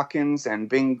 Trip Hawkins and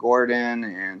Bing Gordon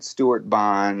and Stuart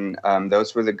Bond.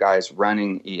 Those were the guys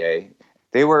running EA.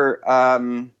 They were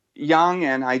young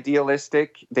and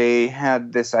idealistic. They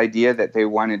had this idea that they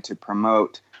wanted to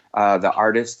promote the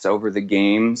artists over the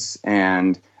games,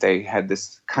 and they had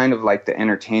this kind of like the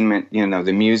entertainment,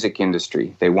 the music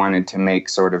industry. They wanted to make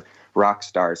sort of rock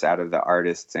stars out of the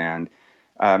artists, and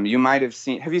you might have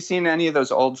you seen any of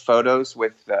those old photos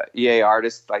with EA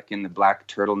artists like in the black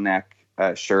turtleneck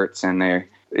shirts, and they're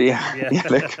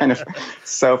kind of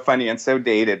so funny and so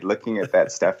dated looking at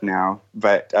that stuff now.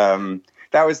 But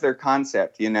that was their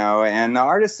concept, and the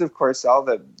artists, of course, all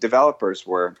the developers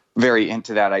were very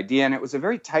into that idea, and it was a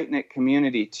very tight-knit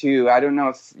community too. I don't know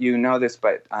if you know this,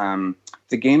 but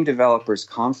the Game Developers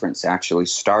Conference actually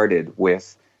started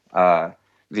with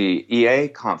the EA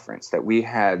conference that we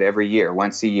had every year,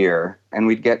 once a year, and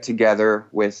we'd get together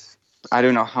with, I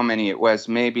don't know how many it was,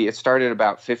 maybe it started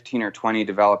about 15 or 20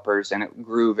 developers, and it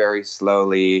grew very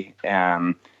slowly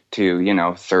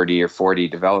to 30 or 40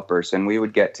 developers, and we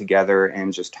would get together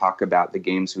and just talk about the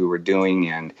games we were doing.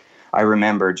 And I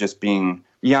remember just being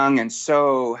young and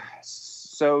so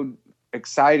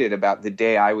excited about the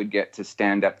day I would get to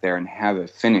stand up there and have a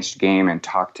finished game and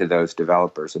talk to those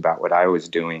developers about what I was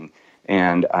doing.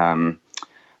 And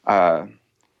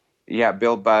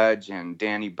Bill Budge and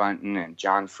Danny Bunton and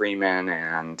John Freeman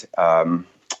and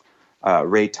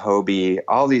Ray Toby,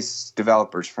 all these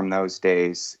developers from those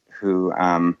days who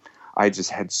I just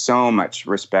had so much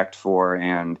respect for.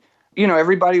 And,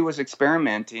 everybody was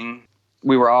experimenting.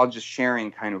 We were all just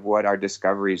sharing kind of what our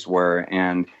discoveries were,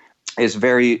 and is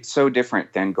so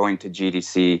different than going to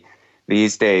GDC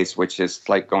these days, which is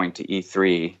like going to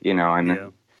E3,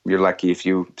 You're lucky if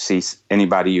you see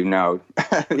anybody I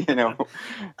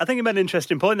think you made an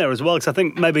interesting point there as well, because I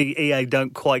think maybe EA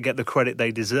don't quite get the credit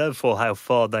they deserve for how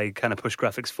far they kind of pushed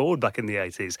graphics forward back in the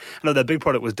 80s. I know their big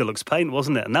product was Deluxe Paint,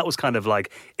 wasn't it? And that was kind of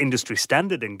like industry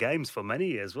standard in games for many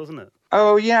years, wasn't it?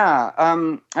 Oh, yeah. I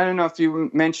don't know if you were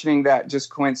mentioning that just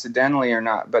coincidentally or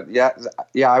not, but yeah,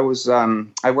 I was,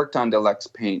 I worked on Deluxe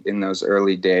Paint in those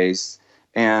early days,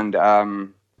 and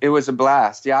it was a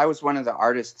blast. Yeah, I was one of the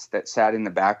artists that sat in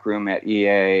the back room at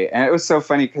EA. And it was so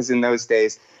funny because in those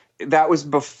days, that was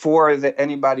before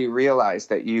anybody realized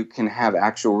that you can have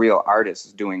actual real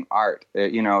artists doing art.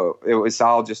 It was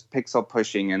all just pixel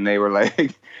pushing. And they were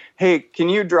like, hey, can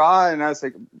you draw? And I was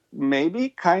like, maybe,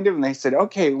 kind of. And they said,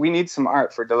 okay, we need some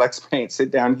art for Deluxe Paint.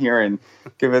 Sit down here and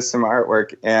give us some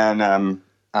artwork. And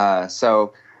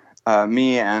so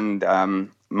me and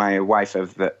my wife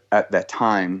at that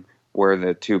time were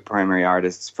the two primary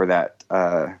artists for that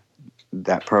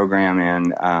program,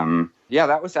 and Yeah,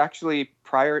 that was actually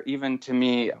prior even to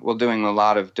me, doing a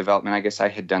lot of development. I guess I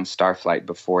had done Starflight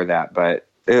before that, but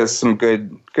it was some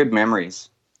good memories.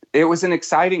 It was an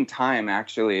exciting time,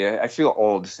 actually. I feel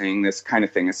old saying this kind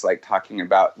of thing. It's like talking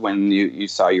about when you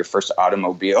saw your first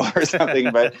automobile or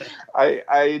something. But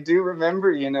I do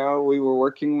remember, we were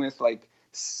working with like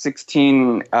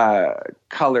 16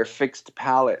 color fixed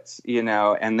palettes,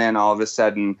 and then all of a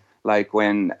sudden, like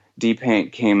when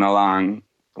D-Paint came along,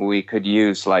 we could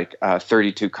use like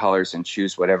 32 colors and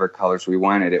choose whatever colors we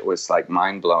wanted. It was like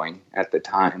mind-blowing at the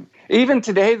time. Even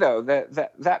today, though,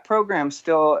 that program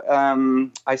still,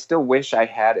 I still wish I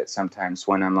had it sometimes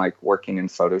when I'm like working in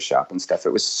Photoshop and stuff.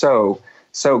 It was so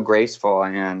graceful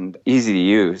and easy to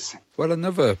use. Well,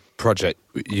 another project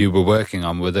you were working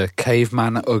on were the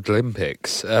Caveman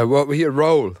Olympics. What were your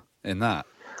role in that?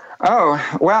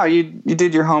 Oh, wow, you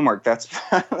did your homework. That's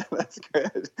that's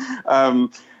good.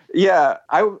 Yeah,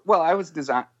 I was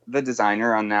the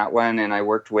designer on that one, and I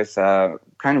worked with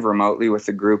kind of remotely with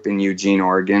a group in Eugene,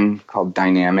 Oregon called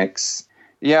Dynamics.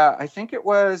 Yeah, I think it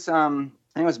was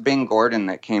Bing Gordon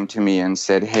that came to me and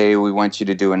said, "Hey, we want you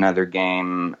to do another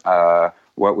game.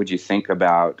 What would you think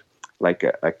about like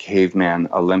a Caveman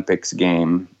Olympics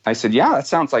game?" I said, "Yeah, that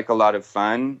sounds like a lot of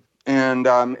fun." And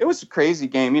it was a crazy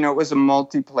game. It was a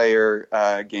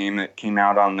multiplayer game that came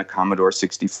out on the Commodore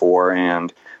 64,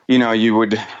 and you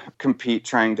would compete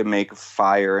trying to make a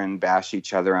fire and bash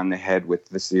each other on the head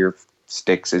with your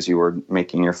sticks as you were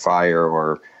making your fire.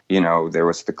 Or, there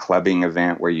was the clubbing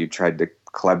event where you tried to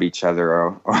club each other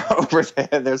over the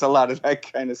head. There's a lot of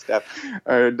that kind of stuff.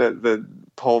 Or the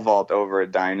pole vault over a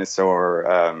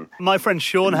dinosaur. My friend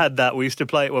Sean had that. We used to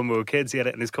play it when we were kids. He had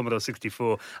it in his Commodore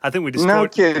 64. I think we No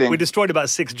kidding. We destroyed about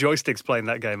 6 joysticks playing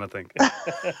that game, I think.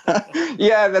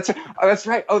 Yeah, that's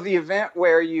right. Oh, the event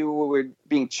where you were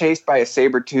being chased by a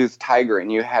saber-toothed tiger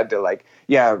and you had to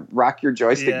rock your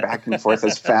joystick back and forth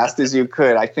as fast as you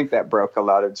could. I think that broke a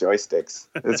lot of joysticks.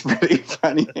 It's pretty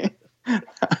funny.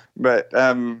 But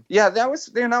that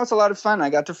was a lot of fun. I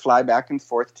got to fly back and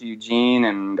forth to Eugene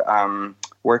and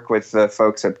work with the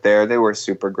folks up there. They were a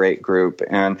super great group.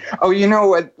 And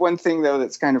what? One thing though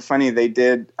that's kind of funny, they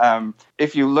did.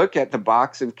 If you look at the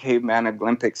box of Caveman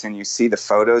Olympics and you see the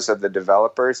photos of the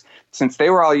developers, since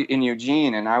they were all in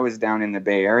Eugene and I was down in the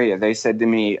Bay Area, they said to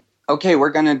me, "Okay,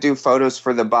 we're going to do photos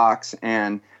for the box,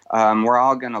 and we're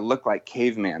all going to look like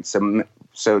cavemen.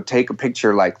 So take a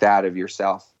picture like that of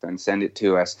yourself and send it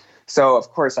to us." So, of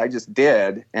course, I just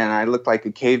did, and I looked like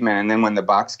a caveman. And then when the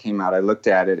box came out, I looked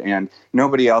at it, and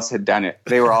nobody else had done it.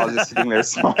 They were all just sitting there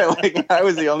smiling. I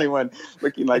was the only one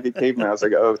looking like a caveman. I was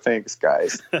like, "Oh, thanks,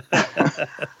 guys."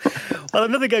 Well,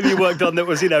 another game you worked on that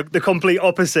was, the complete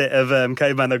opposite of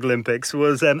Caveman Olympics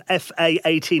was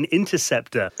FA-18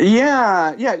 Interceptor.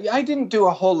 Yeah. I didn't do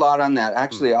a whole lot on that,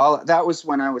 actually. That was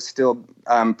when I was still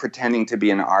pretending to be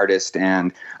an artist,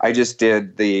 and I just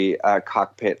did the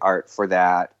cockpit art for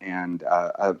that and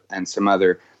some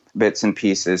other bits and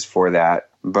pieces for that.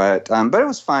 But it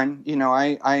was fun.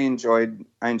 I enjoyed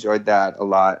that a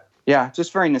lot. Yeah,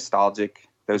 just very nostalgic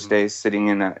those days, sitting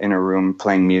in a room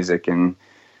playing music and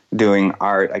doing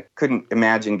art. I couldn't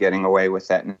imagine getting away with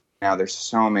that. Now there's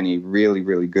so many really,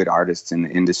 really good artists in the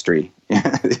industry,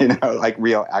 like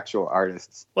real actual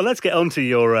artists. Well, let's get on to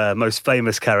your most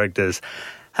famous characters.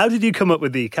 How did you come up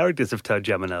with the characters of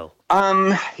ToeJam and Earl?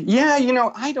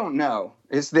 I don't know.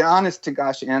 Is the honest to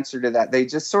gosh answer to that. They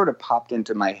just sort of popped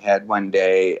into my head one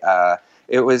day. I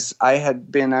had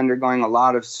been undergoing a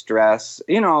lot of stress,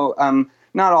 not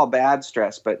all bad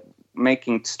stress, but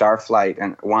making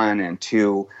Starflight 1 and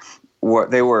 2,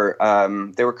 they were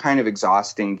kind of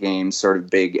exhausting games, sort of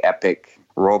big, epic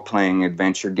role-playing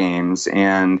adventure games.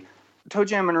 And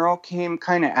ToeJam and Earl came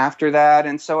kind of after that.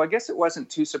 And so I guess it wasn't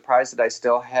too surprised that I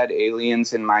still had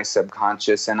aliens in my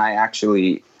subconscious. And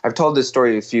I've told this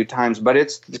story a few times, but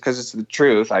it's because it's the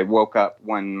truth. I woke up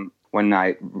one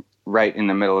night, right in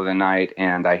the middle of the night,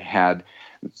 and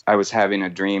I was having a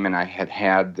dream, and I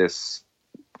had this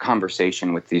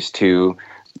conversation with these two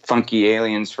funky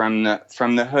aliens from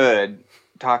the hood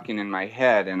talking in my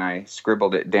head, and I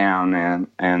scribbled it down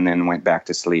and then went back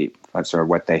to sleep. That's sort of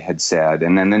what they had said.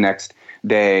 And then the next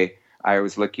day I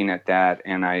was looking at that,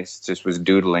 and I just was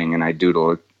doodling, and I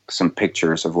doodled some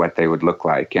pictures of what they would look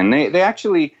like. And they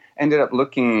actually ended up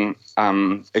looking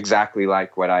exactly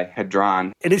like what I had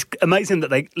drawn. It is amazing that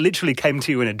they literally came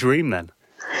to you in a dream then.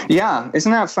 Yeah,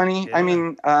 isn't that funny? Yeah. I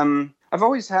mean, I've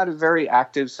always had a very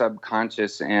active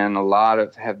subconscious, and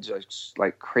have just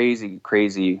like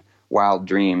crazy wild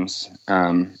dreams.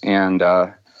 And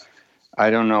I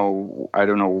don't know,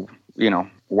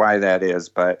 why that is,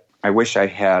 but I wish I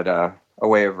had a a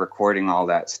way of recording all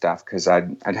that stuff, because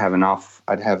I'd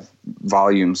have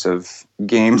volumes of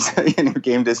games,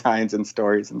 game designs and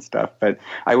stories and stuff. But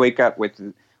I wake up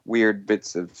with weird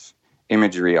bits of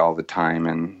imagery all the time,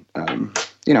 and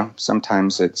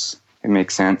sometimes it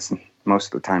makes sense, and most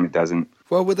of the time it doesn't.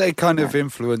 Well, were they kind of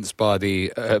influenced by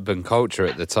the urban culture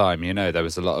at the time? There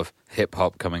was a lot of hip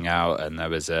hop coming out, and there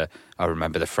was I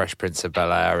remember the Fresh Prince of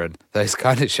Bel-Air and those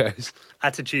kind of shows.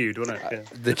 Attitude, wasn't it? Yeah.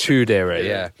 The Tude era,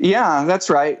 yeah. Yeah, that's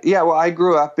right. Yeah, well, I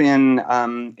grew up in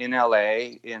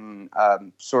L.A., in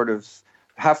sort of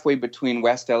halfway between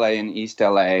West L.A. and East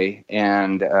L.A.,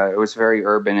 and it was very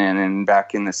urban. And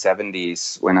back in the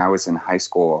 70s, when I was in high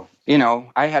school,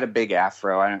 I had a big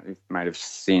afro. You might have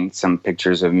seen some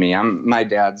pictures of me. My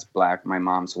dad's black, my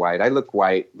mom's white. I look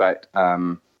white, but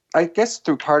I guess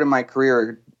through part of my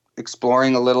career,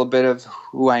 exploring a little bit of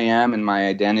who I am and my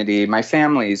identity. My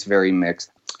family is very mixed.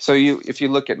 So if you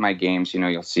look at my games,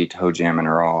 you'll see ToeJam and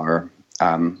Earl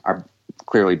are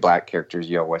clearly black characters.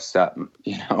 Yo, what's up? My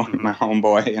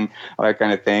homeboy and all that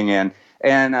kind of thing.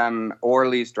 And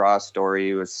Orly's Draw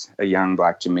Story was a young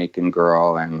black Jamaican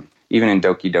girl. And even in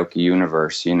Doki Doki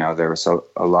Universe, there was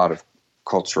a lot of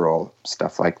cultural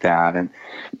stuff like that.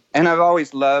 And I've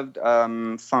always loved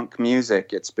funk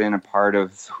music. It's been a part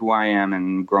of who I am,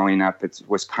 and growing up, it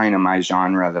was kind of my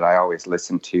genre that I always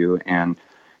listened to. And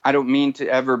I don't mean to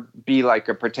ever be like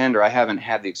a pretender. I haven't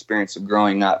had the experience of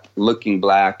growing up looking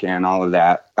black and all of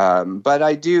that. But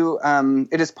I do,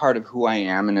 it is part of who I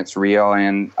am, and it's real.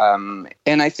 And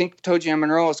I think ToeJam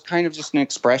and Earl is kind of just an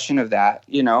expression of that,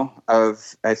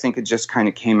 I think it just kind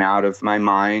of came out of my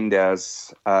mind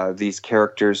as these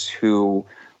characters who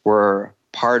were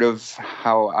part of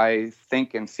how I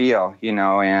think and feel,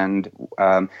 and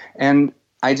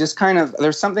I just kind of,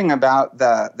 there's something about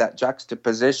that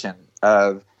juxtaposition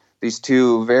of these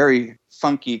two very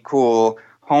funky, cool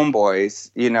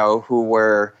homeboys, who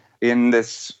were in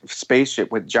this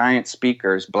spaceship with giant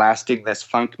speakers blasting this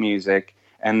funk music,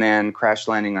 and then crash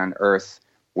landing on Earth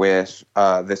with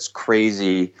this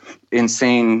crazy,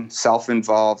 insane,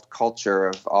 self-involved culture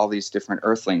of all these different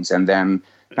Earthlings, and them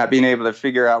not being able to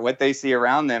figure out what they see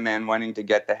around them and wanting to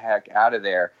get the heck out of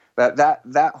there.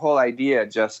 That whole idea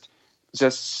just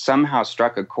somehow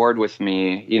struck a chord with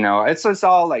me. It's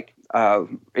all like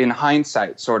in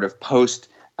hindsight, sort of post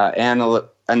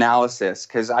analysis,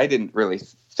 because I didn't really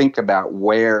think about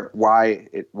why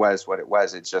it was what it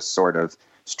was. It just sort of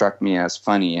struck me as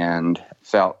funny and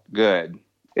felt good.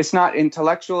 It's not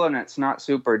intellectual and it's not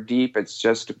super deep.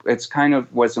 It's kind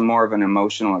of was more of an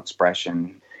emotional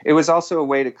expression. It was also a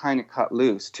way to kind of cut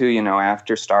loose too,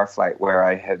 after Starflight, where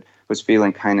I was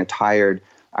feeling kind of tired.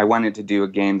 I wanted to do a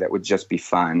game that would just be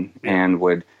fun and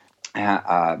would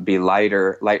be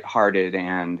lighthearted,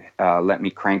 and let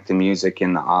me crank the music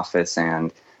in the office.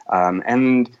 And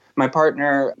my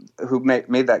partner who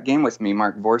made that game with me,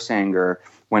 Mark Vorsanger,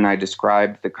 when I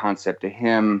described the concept to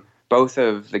him, both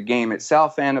of the game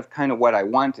itself and of kind of what I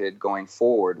wanted going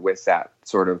forward with that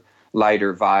sort of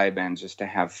lighter vibe, and just to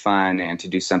have fun and to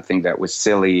do something that was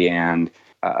silly and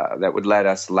that would let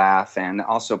us laugh. And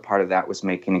also part of that was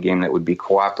making a game that would be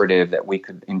cooperative, that we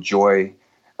could enjoy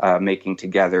making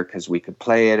together because we could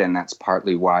play it. And that's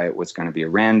partly why it was going to be a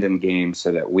random game,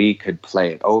 so that we could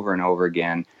play it over and over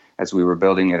again as we were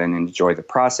building it and enjoy the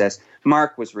process.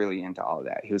 Mark was really into all of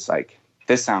that. He was like,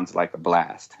 this sounds like a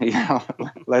blast.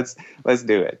 Let's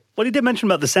do it. Well, he did mention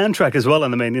about the soundtrack as well,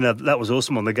 and I mean, that was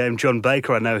awesome on the game. John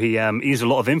Baker, I know he used a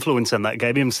lot of influence in that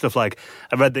game. Even stuff like,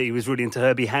 I read that he was really into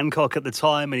Herbie Hancock at the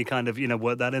time, and he kind of,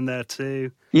 worked that in there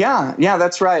too. Yeah,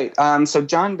 that's right. So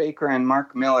John Baker and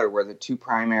Mark Miller were the two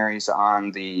primaries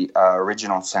on the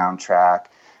original soundtrack.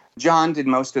 John did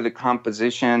most of the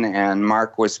composition, and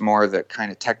Mark was more the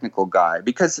kind of technical guy,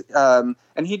 because,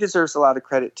 and he deserves a lot of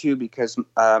credit too, because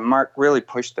Mark really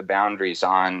pushed the boundaries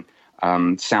on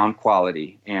sound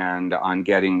quality and on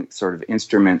getting sort of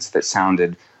instruments that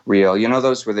sounded real.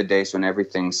 Those were the days when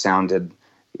everything sounded,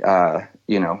 tweaky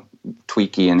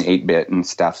and 8-bit and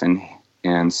stuff,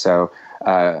 and so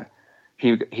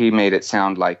he made it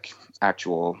sound like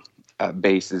actual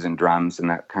basses and drums and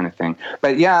that kind of thing.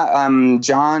 But yeah,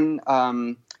 John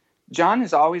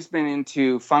has always been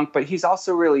into funk, but he's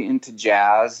also really into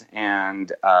jazz,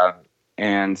 and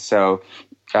so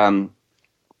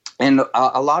and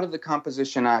a lot of the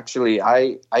composition actually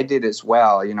I did as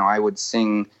well. I would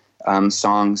sing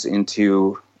songs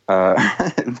into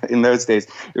in those days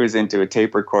it was into a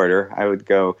tape recorder. I would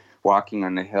go walking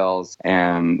on the hills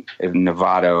and in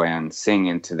Novato and sing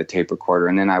into the tape recorder,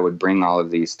 and then I would bring all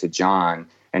of these to John,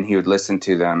 and he would listen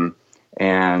to them,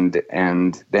 and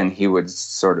then he would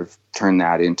sort of turn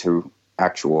that into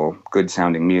actual good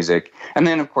sounding music. And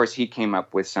then, of course, he came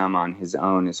up with some on his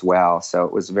own as well. So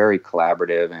it was very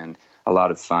collaborative and a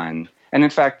lot of fun. And in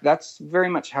fact, that's very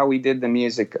much how we did the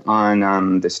music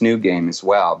on this new game as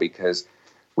well, because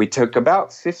we took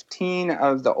about 15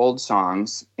 of the old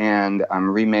songs and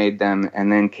remade them,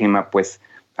 and then came up with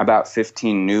about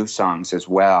 15 new songs as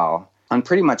well. On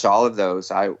pretty much all of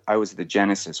those, I was the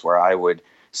genesis, where I would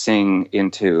sing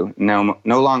into no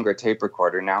longer a tape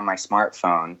recorder, now my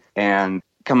smartphone, and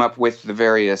come up with the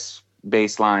various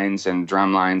bass lines and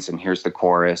drum lines, and here's the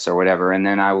chorus or whatever. And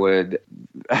then I would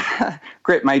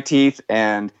grit my teeth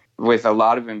and, with a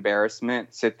lot of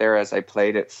embarrassment, sit there as I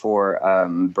played it for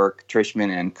Burke Trishman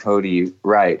and Cody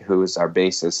Wright, who is our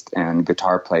bassist and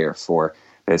guitar player for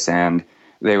this. And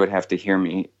they would have to hear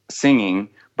me singing.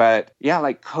 But yeah,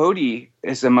 like Cody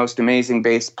is the most amazing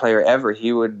bass player ever.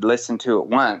 He would listen to it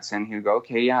once and he'd go,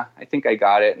 okay, yeah, I think I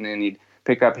got it. And then he'd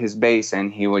pick up his bass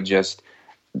and he would just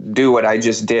do what I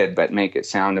just did, but make it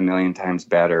sound a million times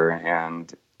better.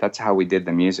 And that's how we did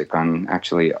the music on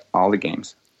actually all the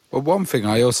games. Well, one thing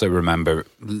I also remember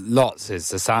lots is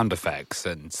the sound effects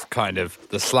and kind of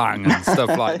the slang and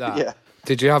stuff like that. Yeah.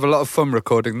 Did you have a lot of fun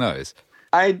recording those?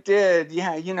 I did,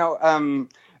 yeah.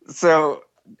 So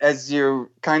as you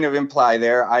kind of imply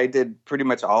there, I did pretty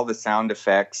much all the sound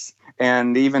effects,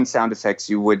 and even sound effects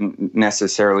you wouldn't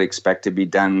necessarily expect to be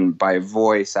done by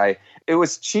voice. It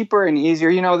was cheaper and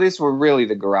easier. These were really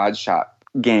the garage shop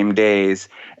game days,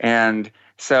 and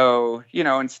so,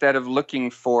 instead of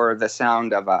looking for the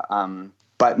sound of a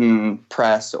button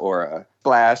press or a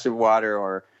splash of water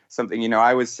or something,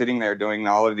 I was sitting there doing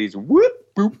all of these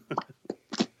whoop, boop,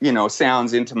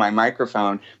 sounds into my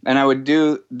microphone. And I would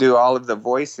do all of the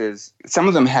voices. Some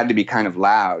of them had to be kind of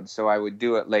loud, so I would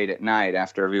do it late at night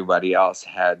after everybody else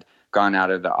had gone out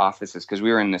of the offices, because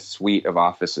we were in this suite of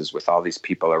offices with all these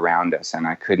people around us, and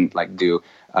I couldn't do,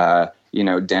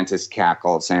 dentist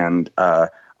cackles and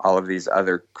all of these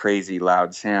other crazy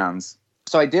loud sounds.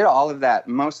 So I did all of that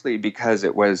mostly because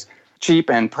it was cheap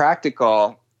and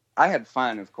practical. I had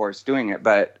fun, of course, doing it,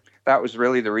 but that was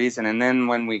really the reason. And then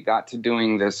when we got to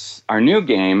doing our new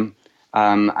game,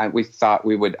 we thought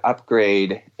we would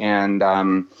upgrade. And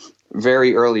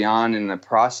very early on in the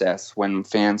process, when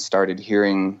fans started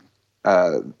hearing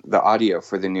the audio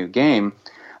for the new game,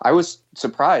 I was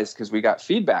surprised because we got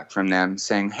feedback from them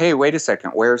saying, hey, wait a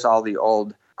second, where's all the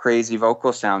old crazy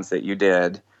vocal sounds that you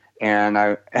did? And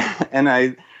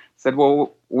I said,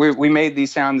 well, we made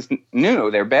these sounds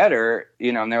new, they're better,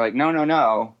 and they're like,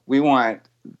 no, we want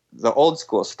the old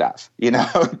school stuff,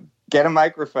 get a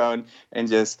microphone and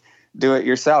just do it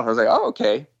yourself. I was like, oh,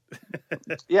 okay.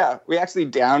 Yeah, we actually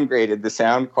downgraded the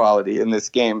sound quality in this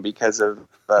game because of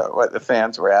what the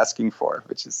fans were asking for,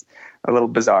 which is a little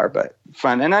bizarre, but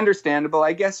fun and understandable.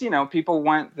 I guess, people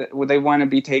want to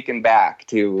be taken back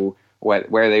to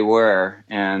where they were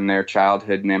and their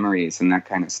childhood memories and that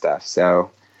kind of stuff.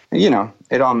 So,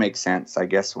 it all makes sense, I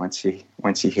guess, once you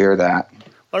hear that.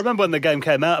 I remember when the game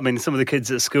came out, some of the kids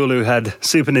at school who had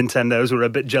Super Nintendos were a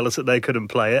bit jealous that they couldn't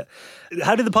play it.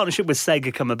 How did the partnership with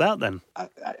Sega come about then?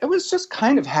 It was just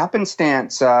kind of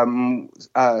happenstance.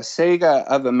 Sega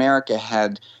of America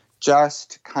had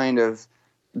just kind of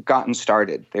gotten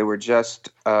started. They were just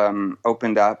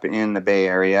opened up in the Bay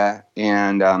Area,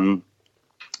 and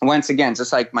once again,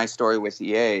 just like my story with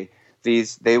EA,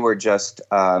 they were just,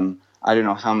 I don't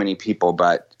know how many people,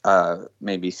 but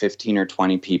maybe 15 or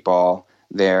 20 people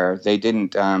there. They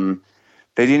didn't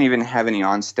even have any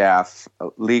on staff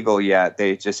legal yet.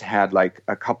 They just had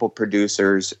a couple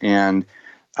producers, and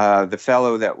the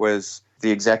fellow that was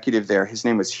the executive there, his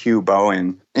name was Hugh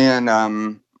Bowen.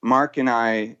 And Mark and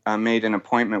I made an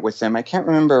appointment with them. I can't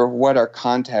remember who our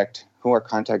contact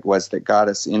was that got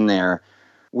us in there.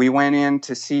 We went in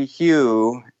to see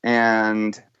Hugh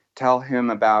and tell him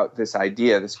about this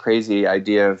crazy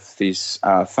idea of these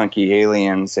funky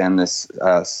aliens and this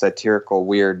satirical,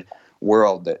 weird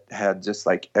world that had just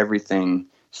everything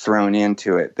thrown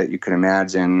into it that you could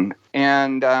imagine.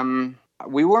 And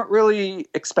we weren't really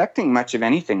expecting much of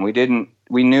anything.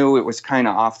 We knew it was kind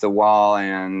of off the wall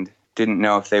and didn't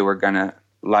know if they were going to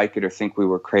like it or think we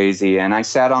were crazy. And I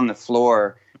sat on the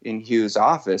floor in Hugh's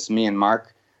office. Me and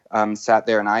Mark sat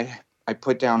there, and I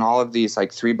put down all of these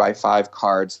 3x5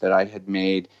 cards that I had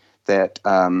made that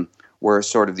were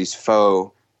sort of these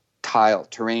faux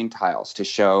terrain tiles to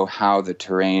show how the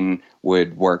terrain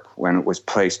would work when it was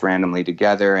placed randomly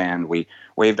together. And we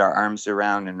waved our arms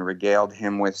around and regaled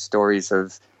him with stories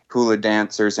of hula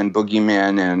dancers and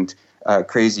boogeymen and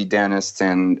crazy dentists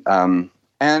and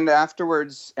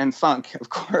afterwards, and funk, of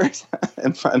course,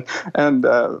 and fun, and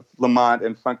Lamont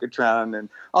and Funkatron and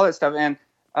all that stuff. And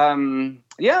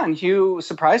yeah, and Hugh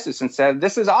surprised us and said,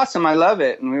 "This is awesome. I love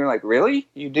it." And we were like, "Really?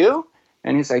 You do?"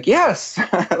 And he's like, "Yes."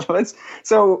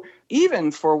 So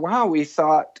even for a while, we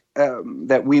thought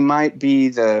that we might be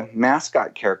the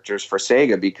mascot characters for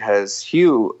Sega because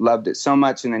Hugh loved it so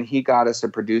much. And then he got us a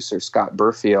producer, Scott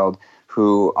Burfield,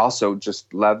 who also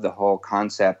just loved the whole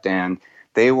concept. And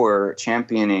they were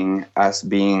championing us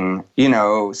being,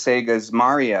 Sega's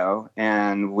Mario.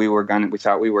 And we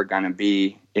thought we were going to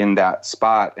be in that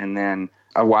spot. And then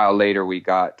a while later, we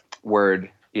got word,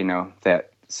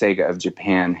 that Sega of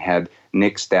Japan had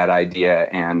nixed that idea,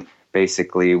 and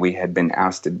basically we had been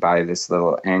ousted by this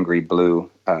little angry blue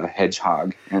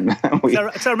hedgehog. And so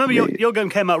I remember your game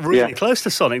came out really close to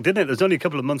Sonic, didn't it? There's only a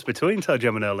couple of months between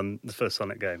ToeJam and Earl and the first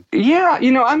Sonic game. Yeah,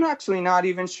 I'm actually not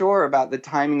even sure about the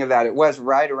timing of that. It was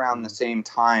right around the same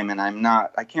time, and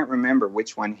I can't remember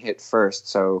which one hit first,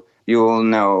 so you'll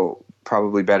know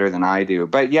probably better than I do.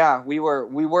 But yeah, we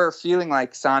were feeling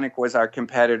like Sonic was our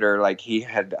competitor, like he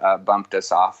had bumped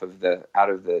us out of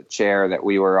the chair that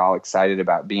we were all excited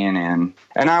about being in.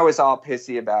 And I was all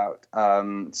pissy about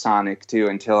Sonic too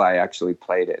until I actually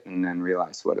played it and then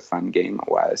realized what a fun game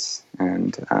it was.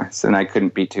 And so then I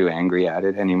couldn't be too angry at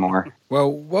it anymore.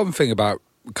 Well, one thing about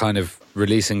kind of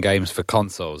releasing games for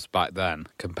consoles back then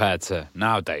compared to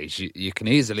nowadays, you can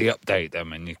easily update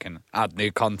them and you can add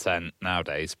new content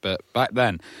nowadays, but back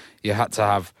then you had to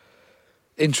have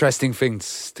interesting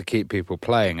things to keep people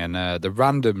playing, and the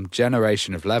random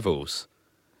generation of levels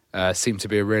seemed to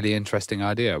be a really interesting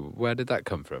idea. Where did that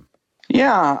come from?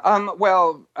 Yeah,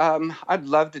 I'd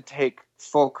love to take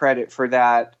full credit for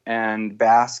that and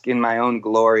bask in my own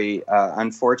glory.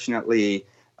 Unfortunately,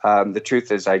 the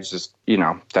truth is,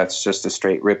 that's just a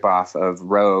straight ripoff of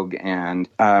Rogue. And,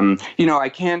 I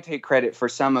can take credit for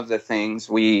some of the things.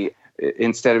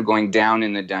 Instead of going down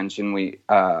in the dungeon,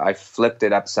 I flipped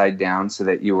it upside down so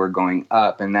that you were going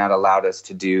up. And that allowed us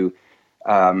to do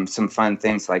some fun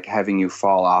things like having you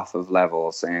fall off of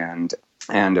levels. And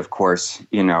of course,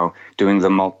 doing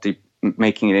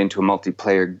making it into a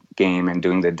multiplayer game and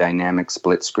doing the dynamic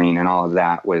split screen and all of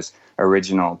that was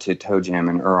original to ToeJam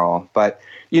and Earl. But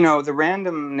the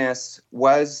randomness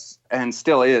was and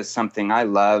still is something I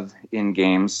love in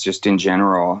games just in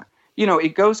general.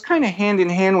 It goes kind of hand in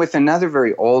hand with another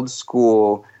very old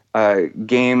school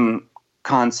game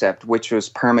concept, which was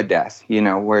permadeath,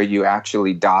 where you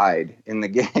actually died in the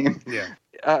game. Yeah.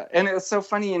 And it was so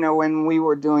funny, when we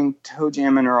were doing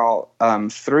ToeJam and Earl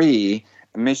 3,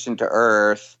 Mission to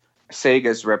Earth,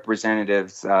 Sega's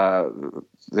representatives,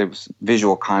 there was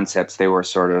Visual Concepts, they were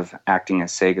sort of acting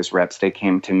as Sega's reps. They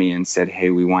came to me and said, "Hey,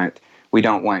 we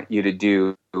don't want you to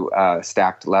do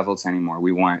stacked levels anymore.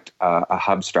 We want a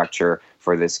hub structure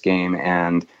for this game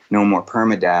and no more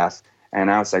permadeath." And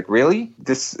I was like, "Really?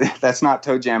 That's not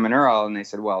ToeJam and Earl?" And they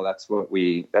said, "Well, that's what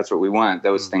we want.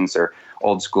 Those things are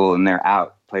old school and they're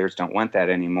out. Players don't want that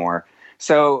anymore."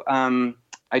 So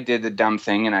I did the dumb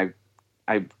thing and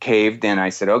I caved and I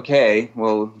said, "Okay,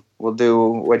 we'll do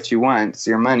what you want. It's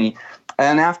your money."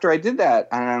 And after I did that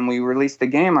and we released the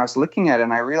game, I was looking at it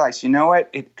and I realized,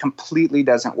 it completely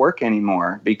doesn't work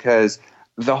anymore, because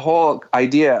the whole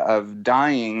idea of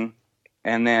dying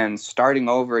and then starting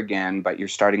over again, but you're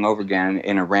starting over again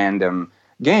in a random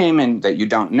game and that you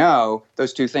don't know,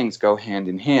 those two things go hand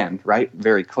in hand, right?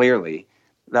 Very clearly.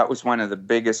 That was one of the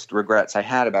biggest regrets I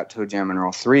had about ToeJam and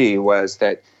Earl 3 was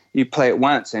that you play it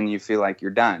once and you feel like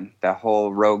you're done. The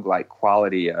whole roguelike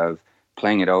quality of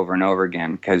playing it over and over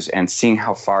again and seeing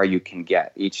how far you can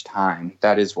get each time.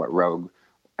 That is what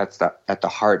that's at the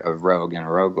heart of Rogue and a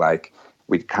roguelike.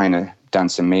 We'd kind of done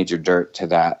some major dirt to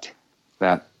that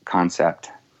concept.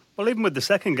 Well, even with the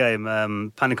second game,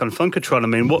 Panic on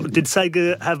Funkatron, did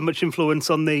Sega have much influence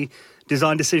on the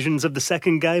design decisions of the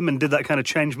second game, and did that kind of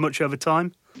change much over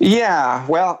time? Yeah,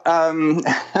 well,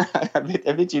 I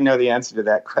bet you know the answer to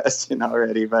that question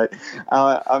already, but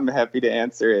I'm happy to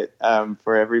answer it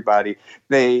for everybody.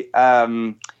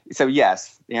 So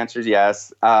yes, the answer is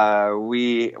yes.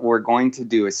 We were going to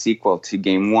do a sequel to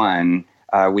Game 1.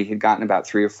 We had gotten about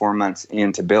 3 or 4 months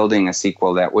into building a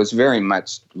sequel that was very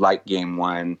much like Game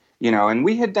 1, and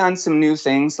we had done some new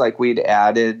things, like we'd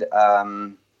added,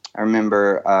 I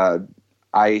remember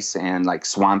ice and like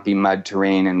swampy mud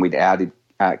terrain, and we'd added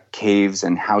caves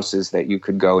and houses that you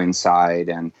could go inside,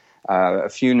 and a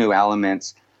few new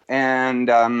elements. And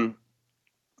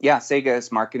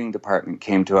Sega's marketing department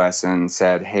came to us and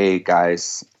said, "Hey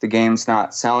guys, the game's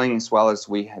not selling as well as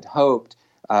we had hoped.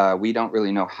 We don't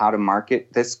really know how to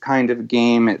market this kind of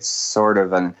game. It's sort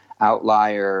of an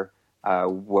outlier.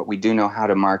 What we do know how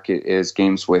to market is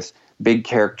games with big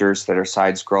characters that are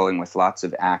side-scrolling with lots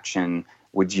of action.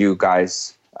 Would you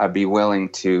guys be willing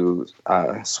to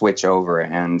switch over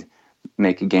and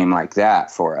make a game like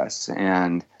that for us.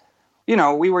 And,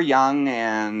 we were young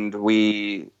and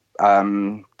we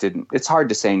didn't. It's hard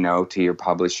to say no to your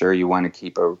publisher. You want to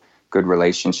keep a good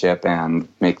relationship and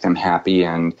make them happy.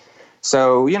 And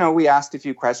so, we asked a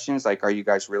few questions like, are you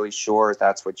guys really sure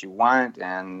that's what you want?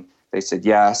 And they said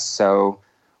yes. So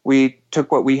we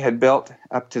took what we had built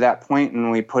up to that point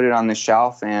and we put it on the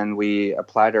shelf, and we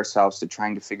applied ourselves to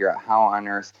trying to figure out how on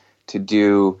earth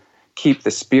to keep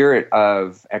the spirit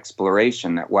of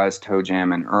exploration that was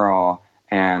ToeJam and Earl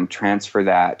and transfer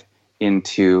that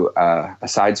into a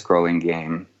side-scrolling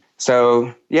game.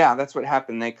 So, yeah, that's what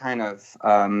happened. They kind of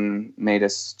made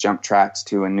us jump tracks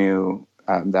to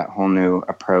that whole new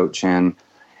approach. And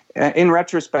in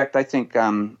retrospect, I think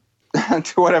to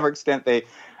whatever extent they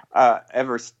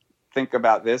ever think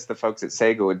about this, the folks at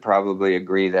Sega would probably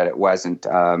agree that it wasn't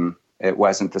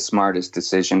the smartest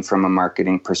decision from a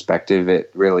marketing perspective. It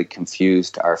really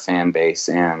confused our fan base.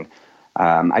 And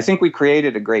I think we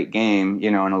created a great game,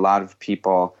 and a lot of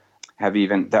people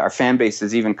our fan base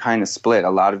is even kind of split.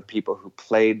 A lot of people who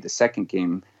played the second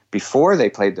game before they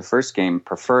played the first game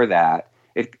prefer that.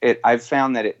 I've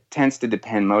found that it tends to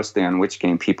depend mostly on which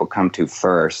game people come to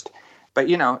first. But,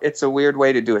 it's a weird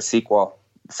way to do a sequel,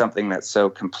 something that's so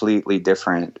completely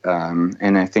different.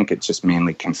 And I think it just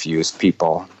mainly confused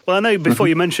people. Well, I know before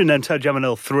you mentioned ToeJam and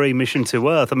Earl 3 Mission to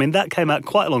Earth, I mean, that came out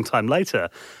quite a long time later.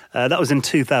 That was in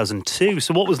 2002.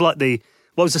 So what was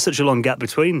there such a long gap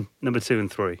between number 2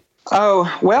 and 3?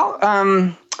 Oh, well,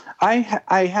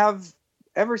 I have,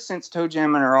 ever since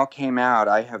ToeJam and Earl came out,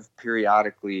 I have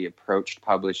periodically approached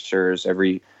publishers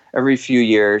every few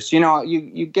years.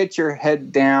 You get your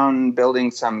head down building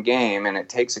some game, and it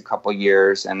takes a couple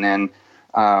years, and then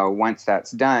once that's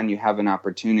done, you have an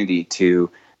opportunity to,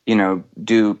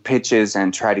 do pitches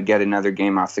and try to get another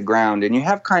game off the ground. And you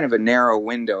have kind of a narrow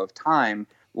window of time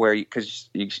where, because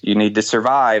you need to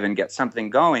survive and get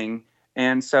something going.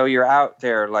 And so you're out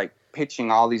there like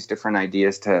pitching all these different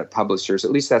ideas to publishers.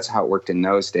 At least that's how it worked in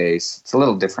those days. It's a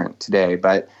little different today.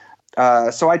 But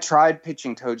so I tried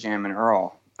pitching ToeJam and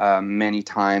Earl many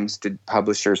times to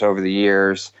publishers over the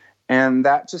years. And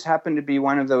that just happened to be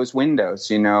one of those windows,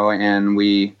 and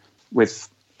we, with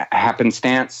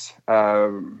happenstance,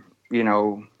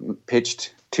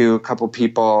 pitched to a couple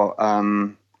people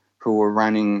who were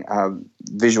running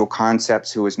Visual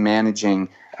Concepts, who was managing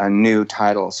new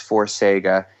titles for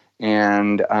Sega.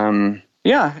 And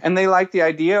and they liked the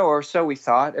idea, or so we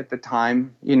thought at the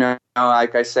time.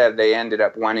 Like I said, they ended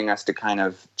up wanting us to kind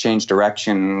of change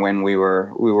direction when we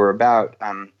were about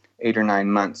 8 or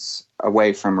 9 months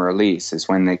away from release, is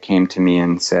when they came to me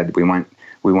and said, we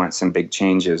want some big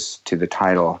changes to the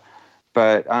title.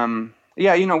 But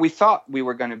we thought we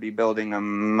were going to be building a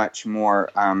much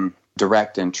more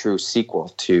direct and true sequel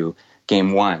to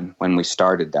Game 1 when we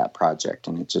started that project,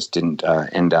 and it just didn't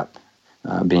end up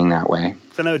being that way.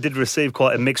 I know it did receive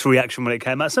quite a mixed reaction when it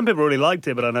came out. Some people really liked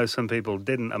it, but I know some people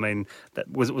didn't. I mean,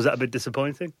 was that a bit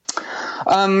disappointing?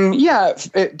 Yeah,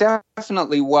 it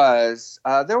definitely was.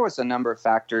 There was a number of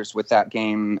factors with that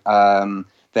game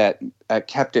that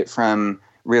kept it from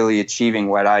really achieving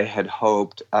what I had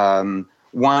hoped.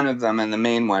 One of them, and the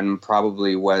main one,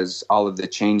 probably was all of the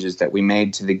changes that we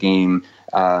made to the game.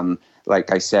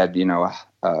 Like I said,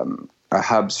 a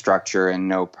hub structure and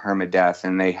no permadeath,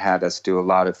 and they had us do a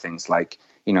lot of things like,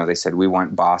 they said we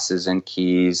want bosses and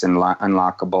keys and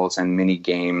unlockables and mini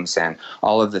games and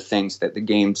all of the things that the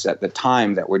games at the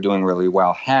time that were doing really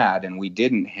well had, and we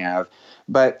didn't have.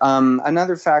 But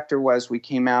another factor was we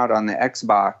came out on the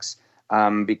Xbox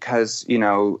because,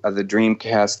 the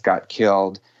Dreamcast got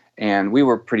killed, and we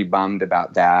were pretty bummed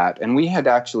about that. And we had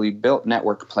actually built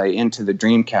Network Play into the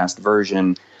Dreamcast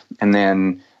version, and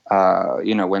then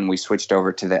when we switched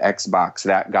over to the Xbox,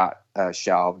 that got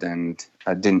shelved and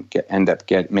didn't end up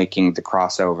making the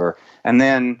crossover. And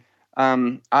then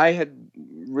I had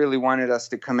really wanted us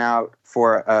to come out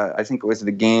for, I think it was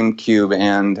the GameCube,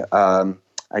 and I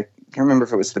can't remember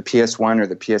if it was the PS1 or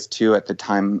the PS2 at the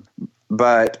time.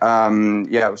 But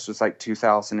it was just like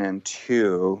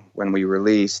 2002 when we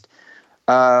released.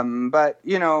 But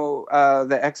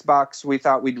the Xbox, we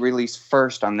thought we'd release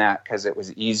first on that because it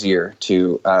was easier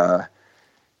to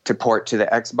port to the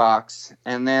Xbox.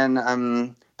 And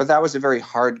then, but that was a very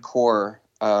hardcore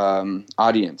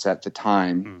audience at the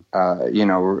time, a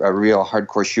real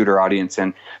hardcore shooter audience.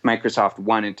 And Microsoft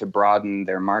wanted to broaden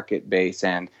their market base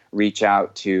and reach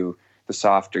out to the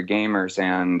softer gamers.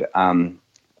 And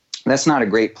that's not a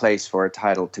great place for a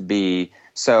title to be.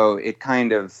 So it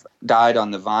kind of died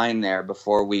on the vine there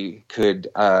before we could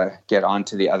get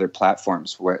onto the other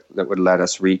platforms that would let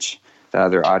us reach the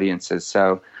other audiences.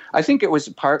 So I think it was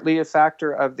partly a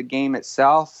factor of the game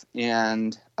itself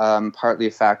and partly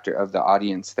a factor of the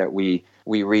audience that we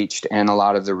reached. And a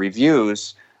lot of the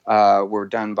reviews were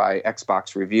done by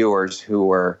Xbox reviewers who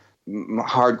were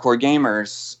hardcore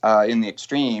gamers in the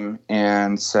extreme.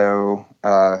 And so,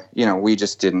 we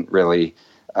just didn't really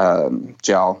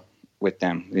gel with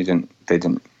them. They didn't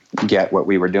get what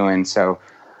we were doing. So,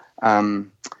 but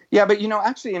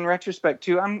actually, in retrospect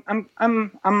too, I'm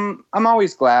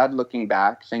always glad looking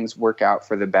back. Things work out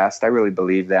for the best. I really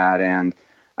believe that, and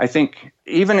I think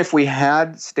even if we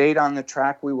had stayed on the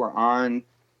track we were on,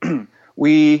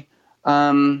 we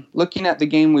looking at the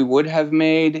game we would have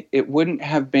made, it wouldn't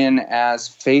have been as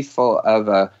faithful of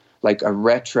a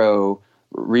retro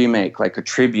remake, like a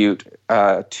tribute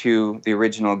to the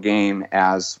original game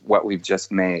as what we've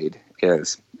just made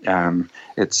is.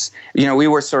 It's we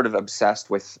were sort of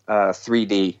obsessed with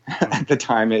 3D at the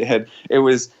time. It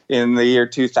was in the year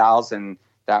 2000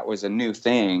 that was a new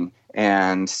thing,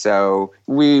 and so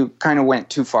we kind of went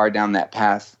too far down that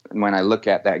path. And when I look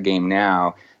at that game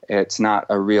now, it's not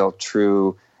a real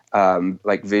true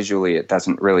visually. It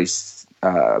doesn't really.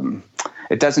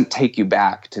 It doesn't take you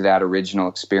back to that original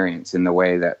experience in the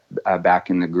way that Back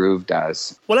in the Groove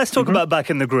does. Well, let's talk about Back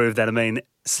in the Groove then. I mean,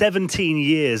 17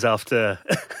 years after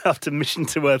Mission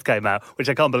to Earth came out, which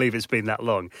I can't believe it's been that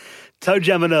long,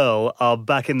 ToeJam and Earl are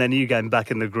back in their new game,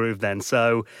 Back in the Groove then.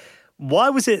 So why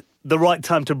was it the right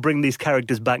time to bring these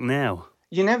characters back now?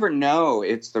 You never know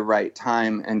it's the right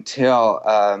time until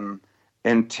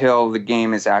the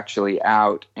game is actually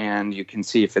out and you can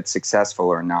see if it's successful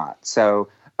or not. So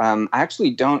I actually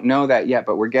don't know that yet,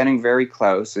 but we're getting very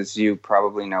close. As you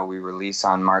probably know, we release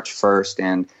on March 1st,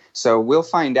 and so we'll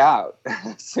find out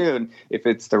soon if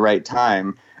it's the right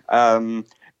time.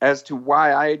 As to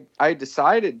why I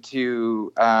decided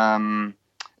to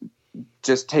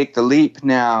just take the leap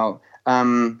now,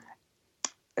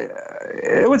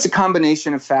 it was a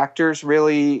combination of factors,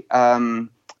 really.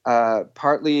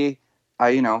 Partly,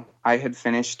 I had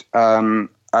finished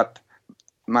up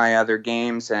my other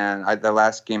games, and the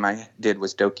last game I did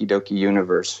was Doki Doki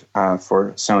Universe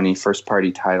for Sony,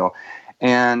 first-party title.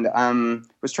 And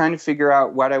was trying to figure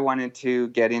out what I wanted to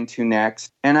get into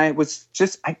next. And I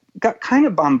got kind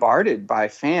of bombarded by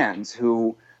fans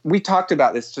who, we talked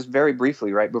about this just very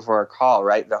briefly right before our call,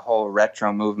 right? The whole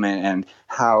retro movement and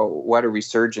what a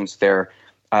resurgence there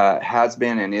has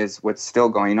been and is what's still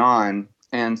going on.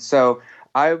 And so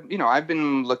I've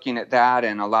been looking at that,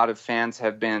 and a lot of fans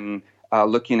have been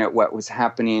looking at what was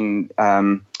happening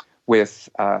with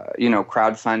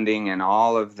crowdfunding and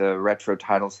all of the retro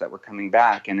titles that were coming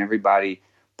back, and everybody,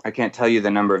 I can't tell you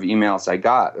the number of emails I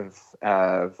got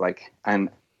and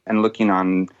looking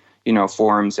on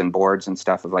forums and boards and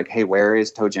stuff of hey, where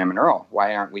is ToeJam and Earl?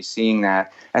 Why aren't we seeing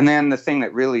that? And then the thing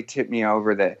that really tipped me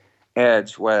over the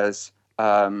edge was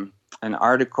an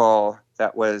article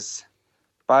that was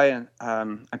by a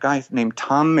guy named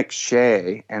Tom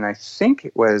McShay, and I think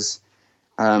it was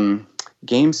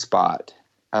GameSpot.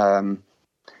 I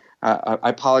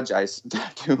apologize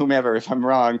to whomever if I'm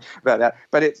wrong about that.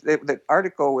 But the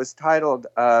article was titled,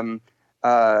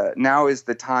 Now is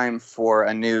the Time for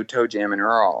a New ToeJam and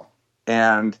Earl.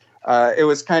 And it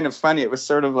was kind of funny. It was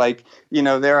sort of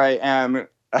there I am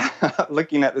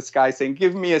looking at the sky saying,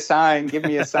 give me a sign, give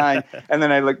me a sign. And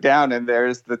then I look down and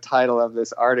there's the title of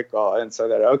this article. And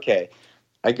so okay,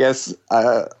 I guess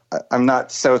I'm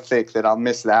not so thick that I'll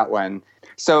miss that one.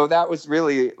 So that was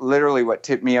really literally what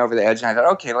tipped me over the edge. And I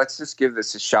thought, okay, let's just give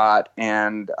this a shot.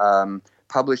 And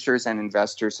publishers and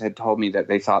investors had told me that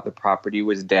they thought the property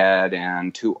was dead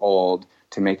and too old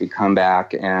to make a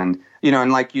comeback. And,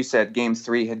 and like you said, Game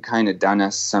 3 had kind of done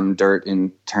us some dirt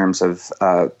in terms of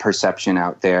perception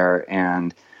out there.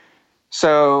 And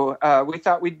so we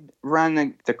thought we'd run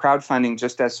the crowdfunding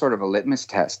just as sort of a litmus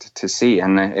test to see.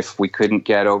 And if we couldn't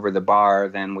get over the bar,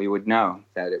 then we would know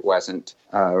that it wasn't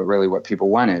really what people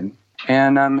wanted.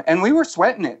 And we were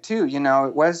sweating it too.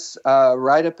 It was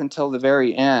right up until the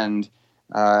very end.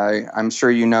 I'm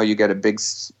sure you get a big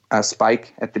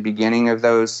spike at the beginning of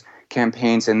those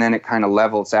campaigns, and then it kind of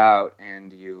levels out,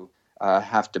 and you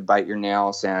have to bite your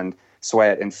nails and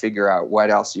sweat and figure out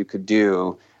what else you could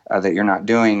do that you're not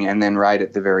doing. And then right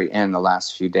at the very end, the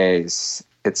last few days,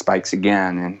 it spikes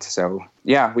again. And so,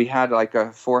 yeah, we had a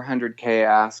 400K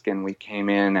ask, and we came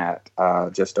in at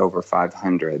just over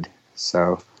 500.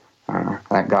 So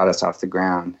that got us off the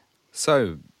ground.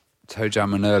 So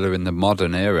ToeJam and Earl are in the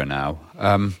modern era now.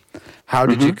 How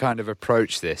did you kind of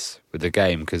approach this with the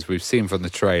game? Because we've seen from the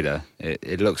trailer,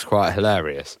 it looks quite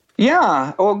hilarious.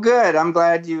 Yeah. Well, good. I'm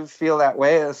glad you feel that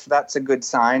way. That's a good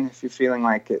sign if you're feeling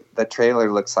like the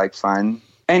trailer looks like fun.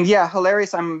 And yeah,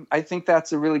 hilarious. I think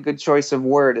that's a really good choice of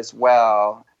word as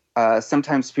well.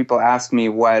 Sometimes people ask me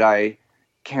what I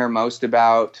care most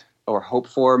about or hope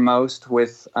for most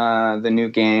with the new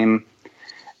game.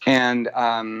 And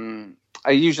I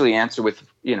usually answer with,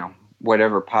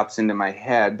 whatever pops into my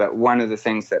head. But one of the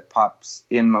things that pops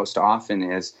in most often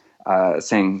is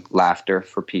saying laughter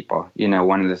for people.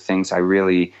 One of the things I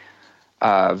really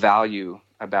value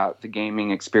about the gaming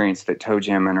experience that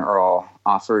ToeJam and Earl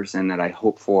offers and that I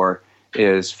hope for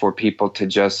is for people to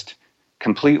just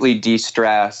completely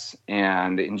de-stress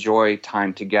and enjoy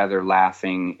time together,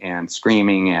 laughing and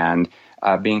screaming and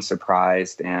being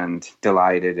surprised and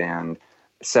delighted. And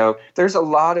so there's a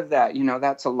lot of that.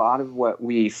 That's a lot of what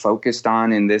we focused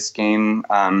on in this game.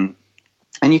 And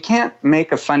you can't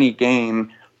make a funny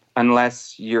game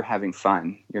unless you're having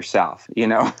fun yourself.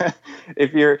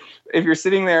 If you're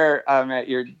sitting there at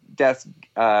your desk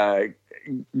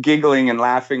giggling and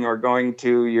laughing, or going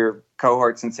to your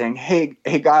cohorts and saying, hey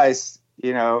guys,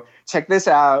 check this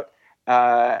out,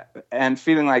 and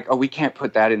feeling like, oh, we can't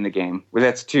put that in the game, well,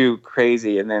 that's too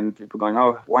crazy, and then people going,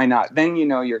 oh, why not? Then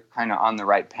you're kind of on the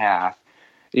right path.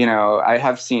 I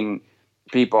have seen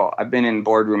people, I've been in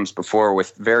boardrooms before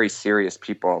with very serious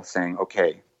people saying,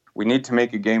 okay, we need to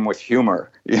make a game with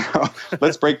humor.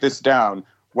 Let's break this down.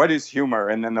 What is humor?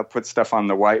 And then they'll put stuff on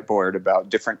the whiteboard about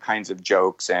different kinds of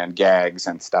jokes and gags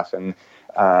and stuff. And,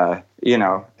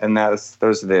 and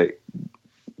those are the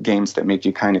games that make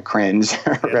you kind of cringe,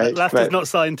 right? Laughter's not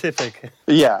scientific.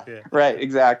 Yeah, right,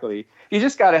 exactly. You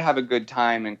just got to have a good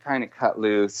time and kind of cut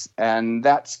loose. And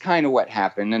that's kind of what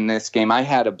happened in this game. I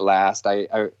had a blast. I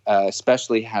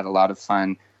especially had a lot of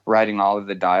fun writing all of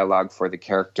the dialogue for the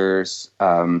characters.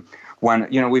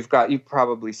 We've got, you've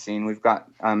probably seen, we've got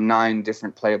 9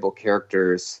 different playable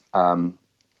characters in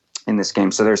this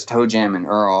game. So there's ToeJam and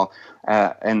Earl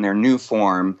in their new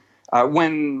form.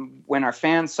 When our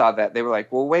fans saw that, they were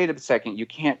like, well, wait a second, you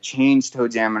can't change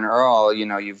ToeJam and Earl.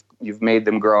 You've made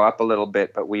them grow up a little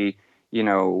bit, but we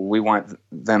want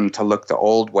them to look the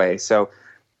old way. So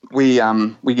we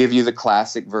give you the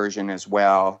classic version as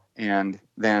well. And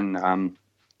then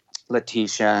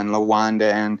Letitia and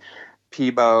Lawanda and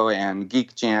Peebo and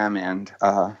Geek Jam and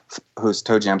who's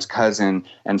ToeJam's cousin,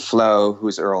 and Flo,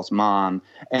 who's Earl's mom.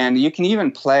 And you can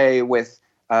even play with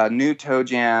new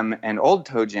ToeJam and old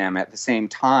ToeJam at the same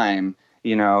time,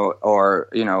 or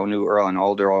new Earl and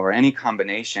old Earl, or any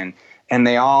combination. And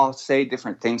they all say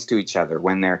different things to each other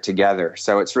when they're together.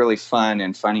 So it's really fun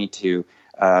and funny to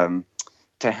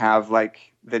have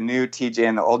like the new TJ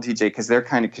and the old TJ, because they're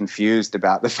kind of confused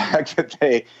about the fact that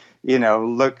they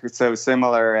look so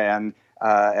similar, and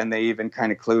they even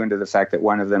kind of clue into the fact that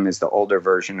one of them is the older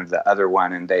version of the other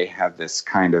one, and they have this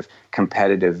kind of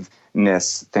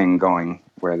competitiveness thing going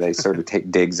where they sort of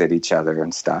take digs at each other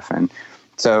and stuff. And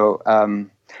so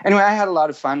anyway, I had a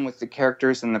lot of fun with the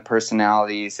characters and the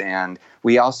personalities, and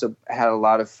we also had a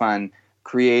lot of fun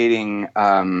creating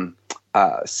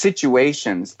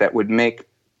situations that would make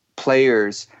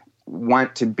players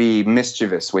want to be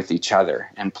mischievous with each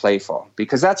other and playful,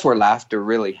 because that's where laughter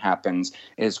really happens,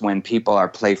 is when people are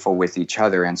playful with each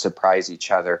other and surprise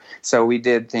each other. So we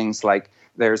did things like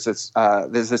there's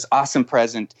this awesome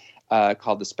present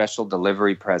called the special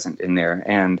delivery present in there,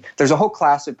 and there's a whole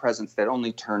class of presents that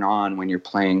only turn on when you're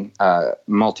playing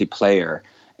multiplayer,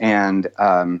 and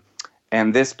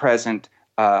this present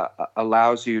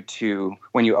allows you to,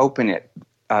 when you open it,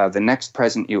 the next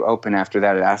present you open after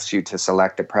that, it asks you to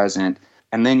select a present,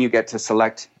 and then you get to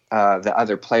select the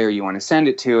other player you want to send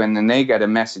it to, and then they get a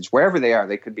message wherever they are.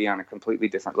 They could be on a completely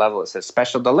different level. It says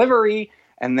special delivery,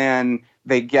 and then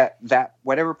they get that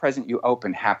whatever present you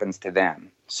open happens to them.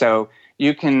 So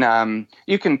you can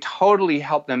totally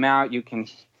help them out. You can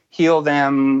heal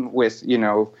them with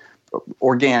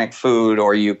organic food,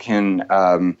 or you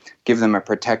can give them a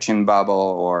protection bubble,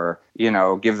 or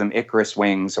give them Icarus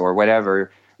wings, or whatever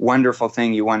wonderful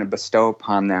thing you want to bestow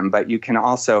upon them. But you can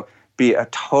also be a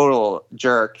total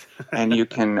jerk, and you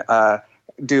can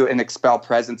do and expel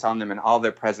presents on them, and all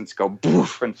their presents go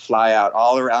boof and fly out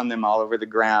all around them, all over the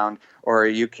ground. Or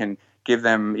you can give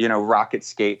them, rocket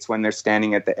skates when they're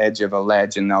standing at the edge of a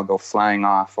ledge, and they'll go flying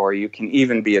off. Or you can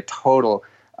even be a total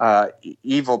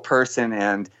evil person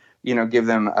and give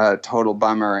them a total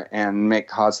bummer and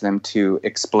cause them to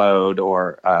explode.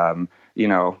 Or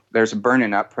there's a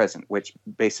burning up present, which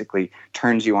basically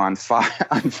turns you on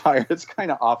fire. It's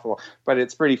kind of awful, but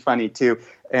it's pretty funny too.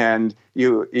 And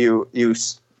you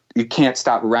you can't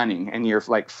stop running, and you're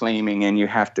like flaming, and you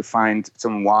have to find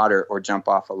some water or jump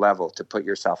off a level to put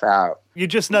yourself out. You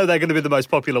just know they're going to be the most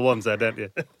popular ones there, don't you?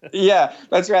 Yeah,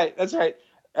 that's right.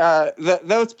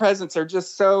 Those presents are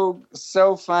just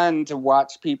so fun to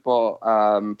watch people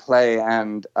play,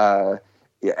 and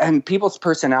people's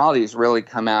personalities really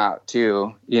come out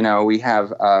too. We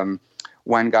have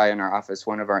one guy in our office,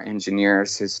 one of our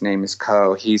engineers, his name is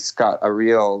Ko. He's got a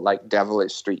real like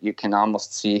devilish streak. You can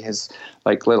almost see his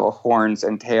like little horns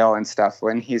and tail and stuff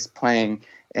when he's playing.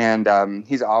 And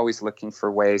he's always looking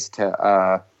for ways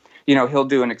to, he'll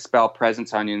do an expel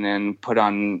presence on you and then put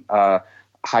on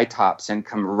high tops and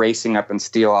come racing up and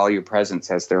steal all your presents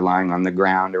as they're lying on the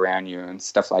ground around you and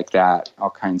stuff like that.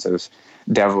 All kinds of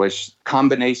devilish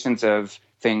combinations of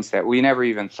things that we never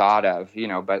even thought of,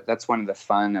 but that's one of the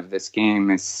fun of this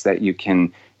game, is that you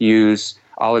can use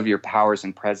all of your powers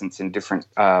and presence in different,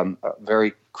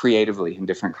 very creatively in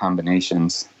different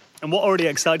combinations. And what already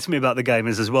excites me about the game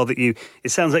is as well that it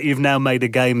sounds like you've now made a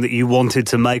game that you wanted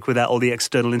to make without all the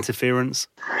external interference.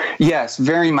 Yes,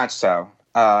 very much so.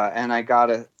 And I got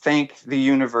to thank the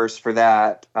universe for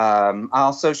that. I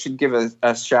also should give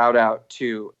a shout out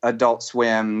to Adult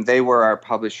Swim. They were our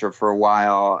publisher for a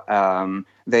while.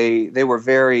 They were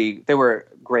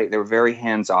great. They were very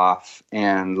hands off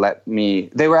and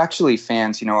they were actually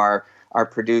fans. Our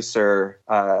producer,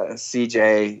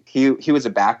 CJ, he was a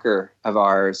backer of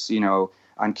ours,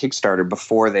 on Kickstarter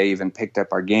before they even picked up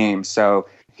our game. So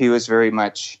he was very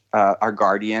much our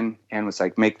guardian and was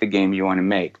like, make the game you want to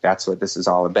make. That's what this is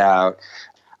all about.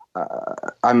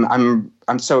 I'm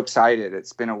so excited.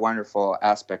 It's been a wonderful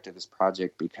aspect of this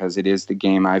project because it is the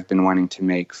game I've been wanting to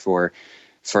make for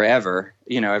forever,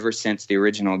 ever since the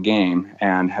original game,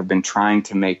 and have been trying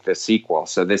to make the sequel.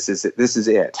 So this is it. This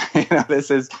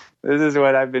is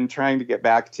what I've been trying to get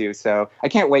back to. So I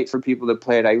can't wait for people to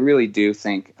play it. I really do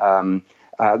think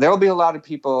there'll be a lot of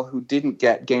people who didn't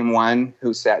get game one,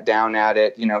 who sat down at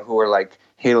it, who were like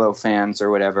Halo fans or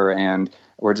whatever, and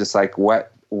were just like,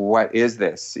 what is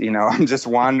this? I'm just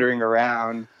wandering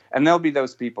around. And there'll be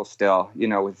those people still,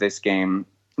 with this game.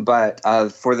 But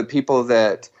for the people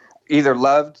that either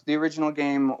loved the original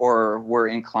game or were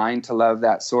inclined to love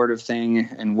that sort of thing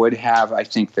and would have, I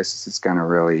think this is going to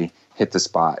really hit the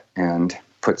spot and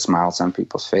put smiles on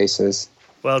people's faces.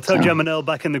 Well, ToeJam and Earl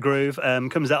Back in the Groove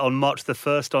comes out on March the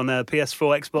 1st on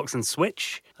PS4, Xbox and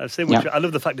Switch. I've seen I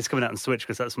love the fact it's coming out on Switch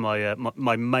because that's my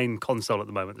main console at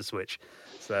the moment, the Switch.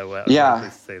 So I'm really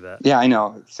pleased to see that. Yeah, I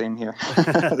know. Same here.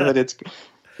 But it's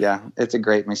a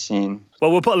great machine.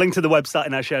 Well, we'll put a link to the website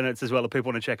in our show notes as well if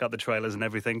people want to check out the trailers and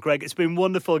everything. Greg, it's been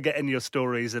wonderful getting your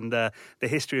stories and the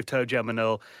history of ToeJam and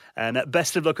Earl. And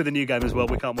best of luck with the new game as well.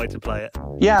 We can't wait to play it.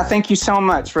 Yeah, thank you so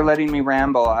much for letting me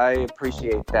ramble. I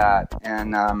appreciate that.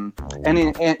 And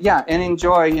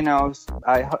enjoy,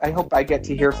 I hope I get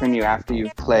to hear from you after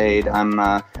you've played. I'm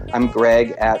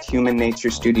Greg at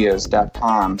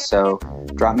humannaturestudios.com. So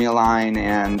drop me a line,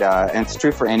 and it's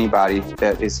true for anybody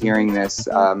that is hearing this.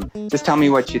 Just tell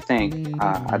me what you think.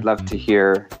 I'd love to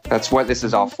hear. That's what this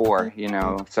is all for,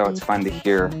 so it's fun to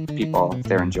hear people if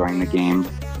they're enjoying the game.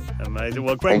 Amazing.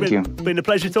 Well, Greg, it's been a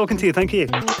pleasure talking to you. Thank you.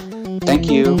 Thank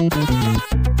you.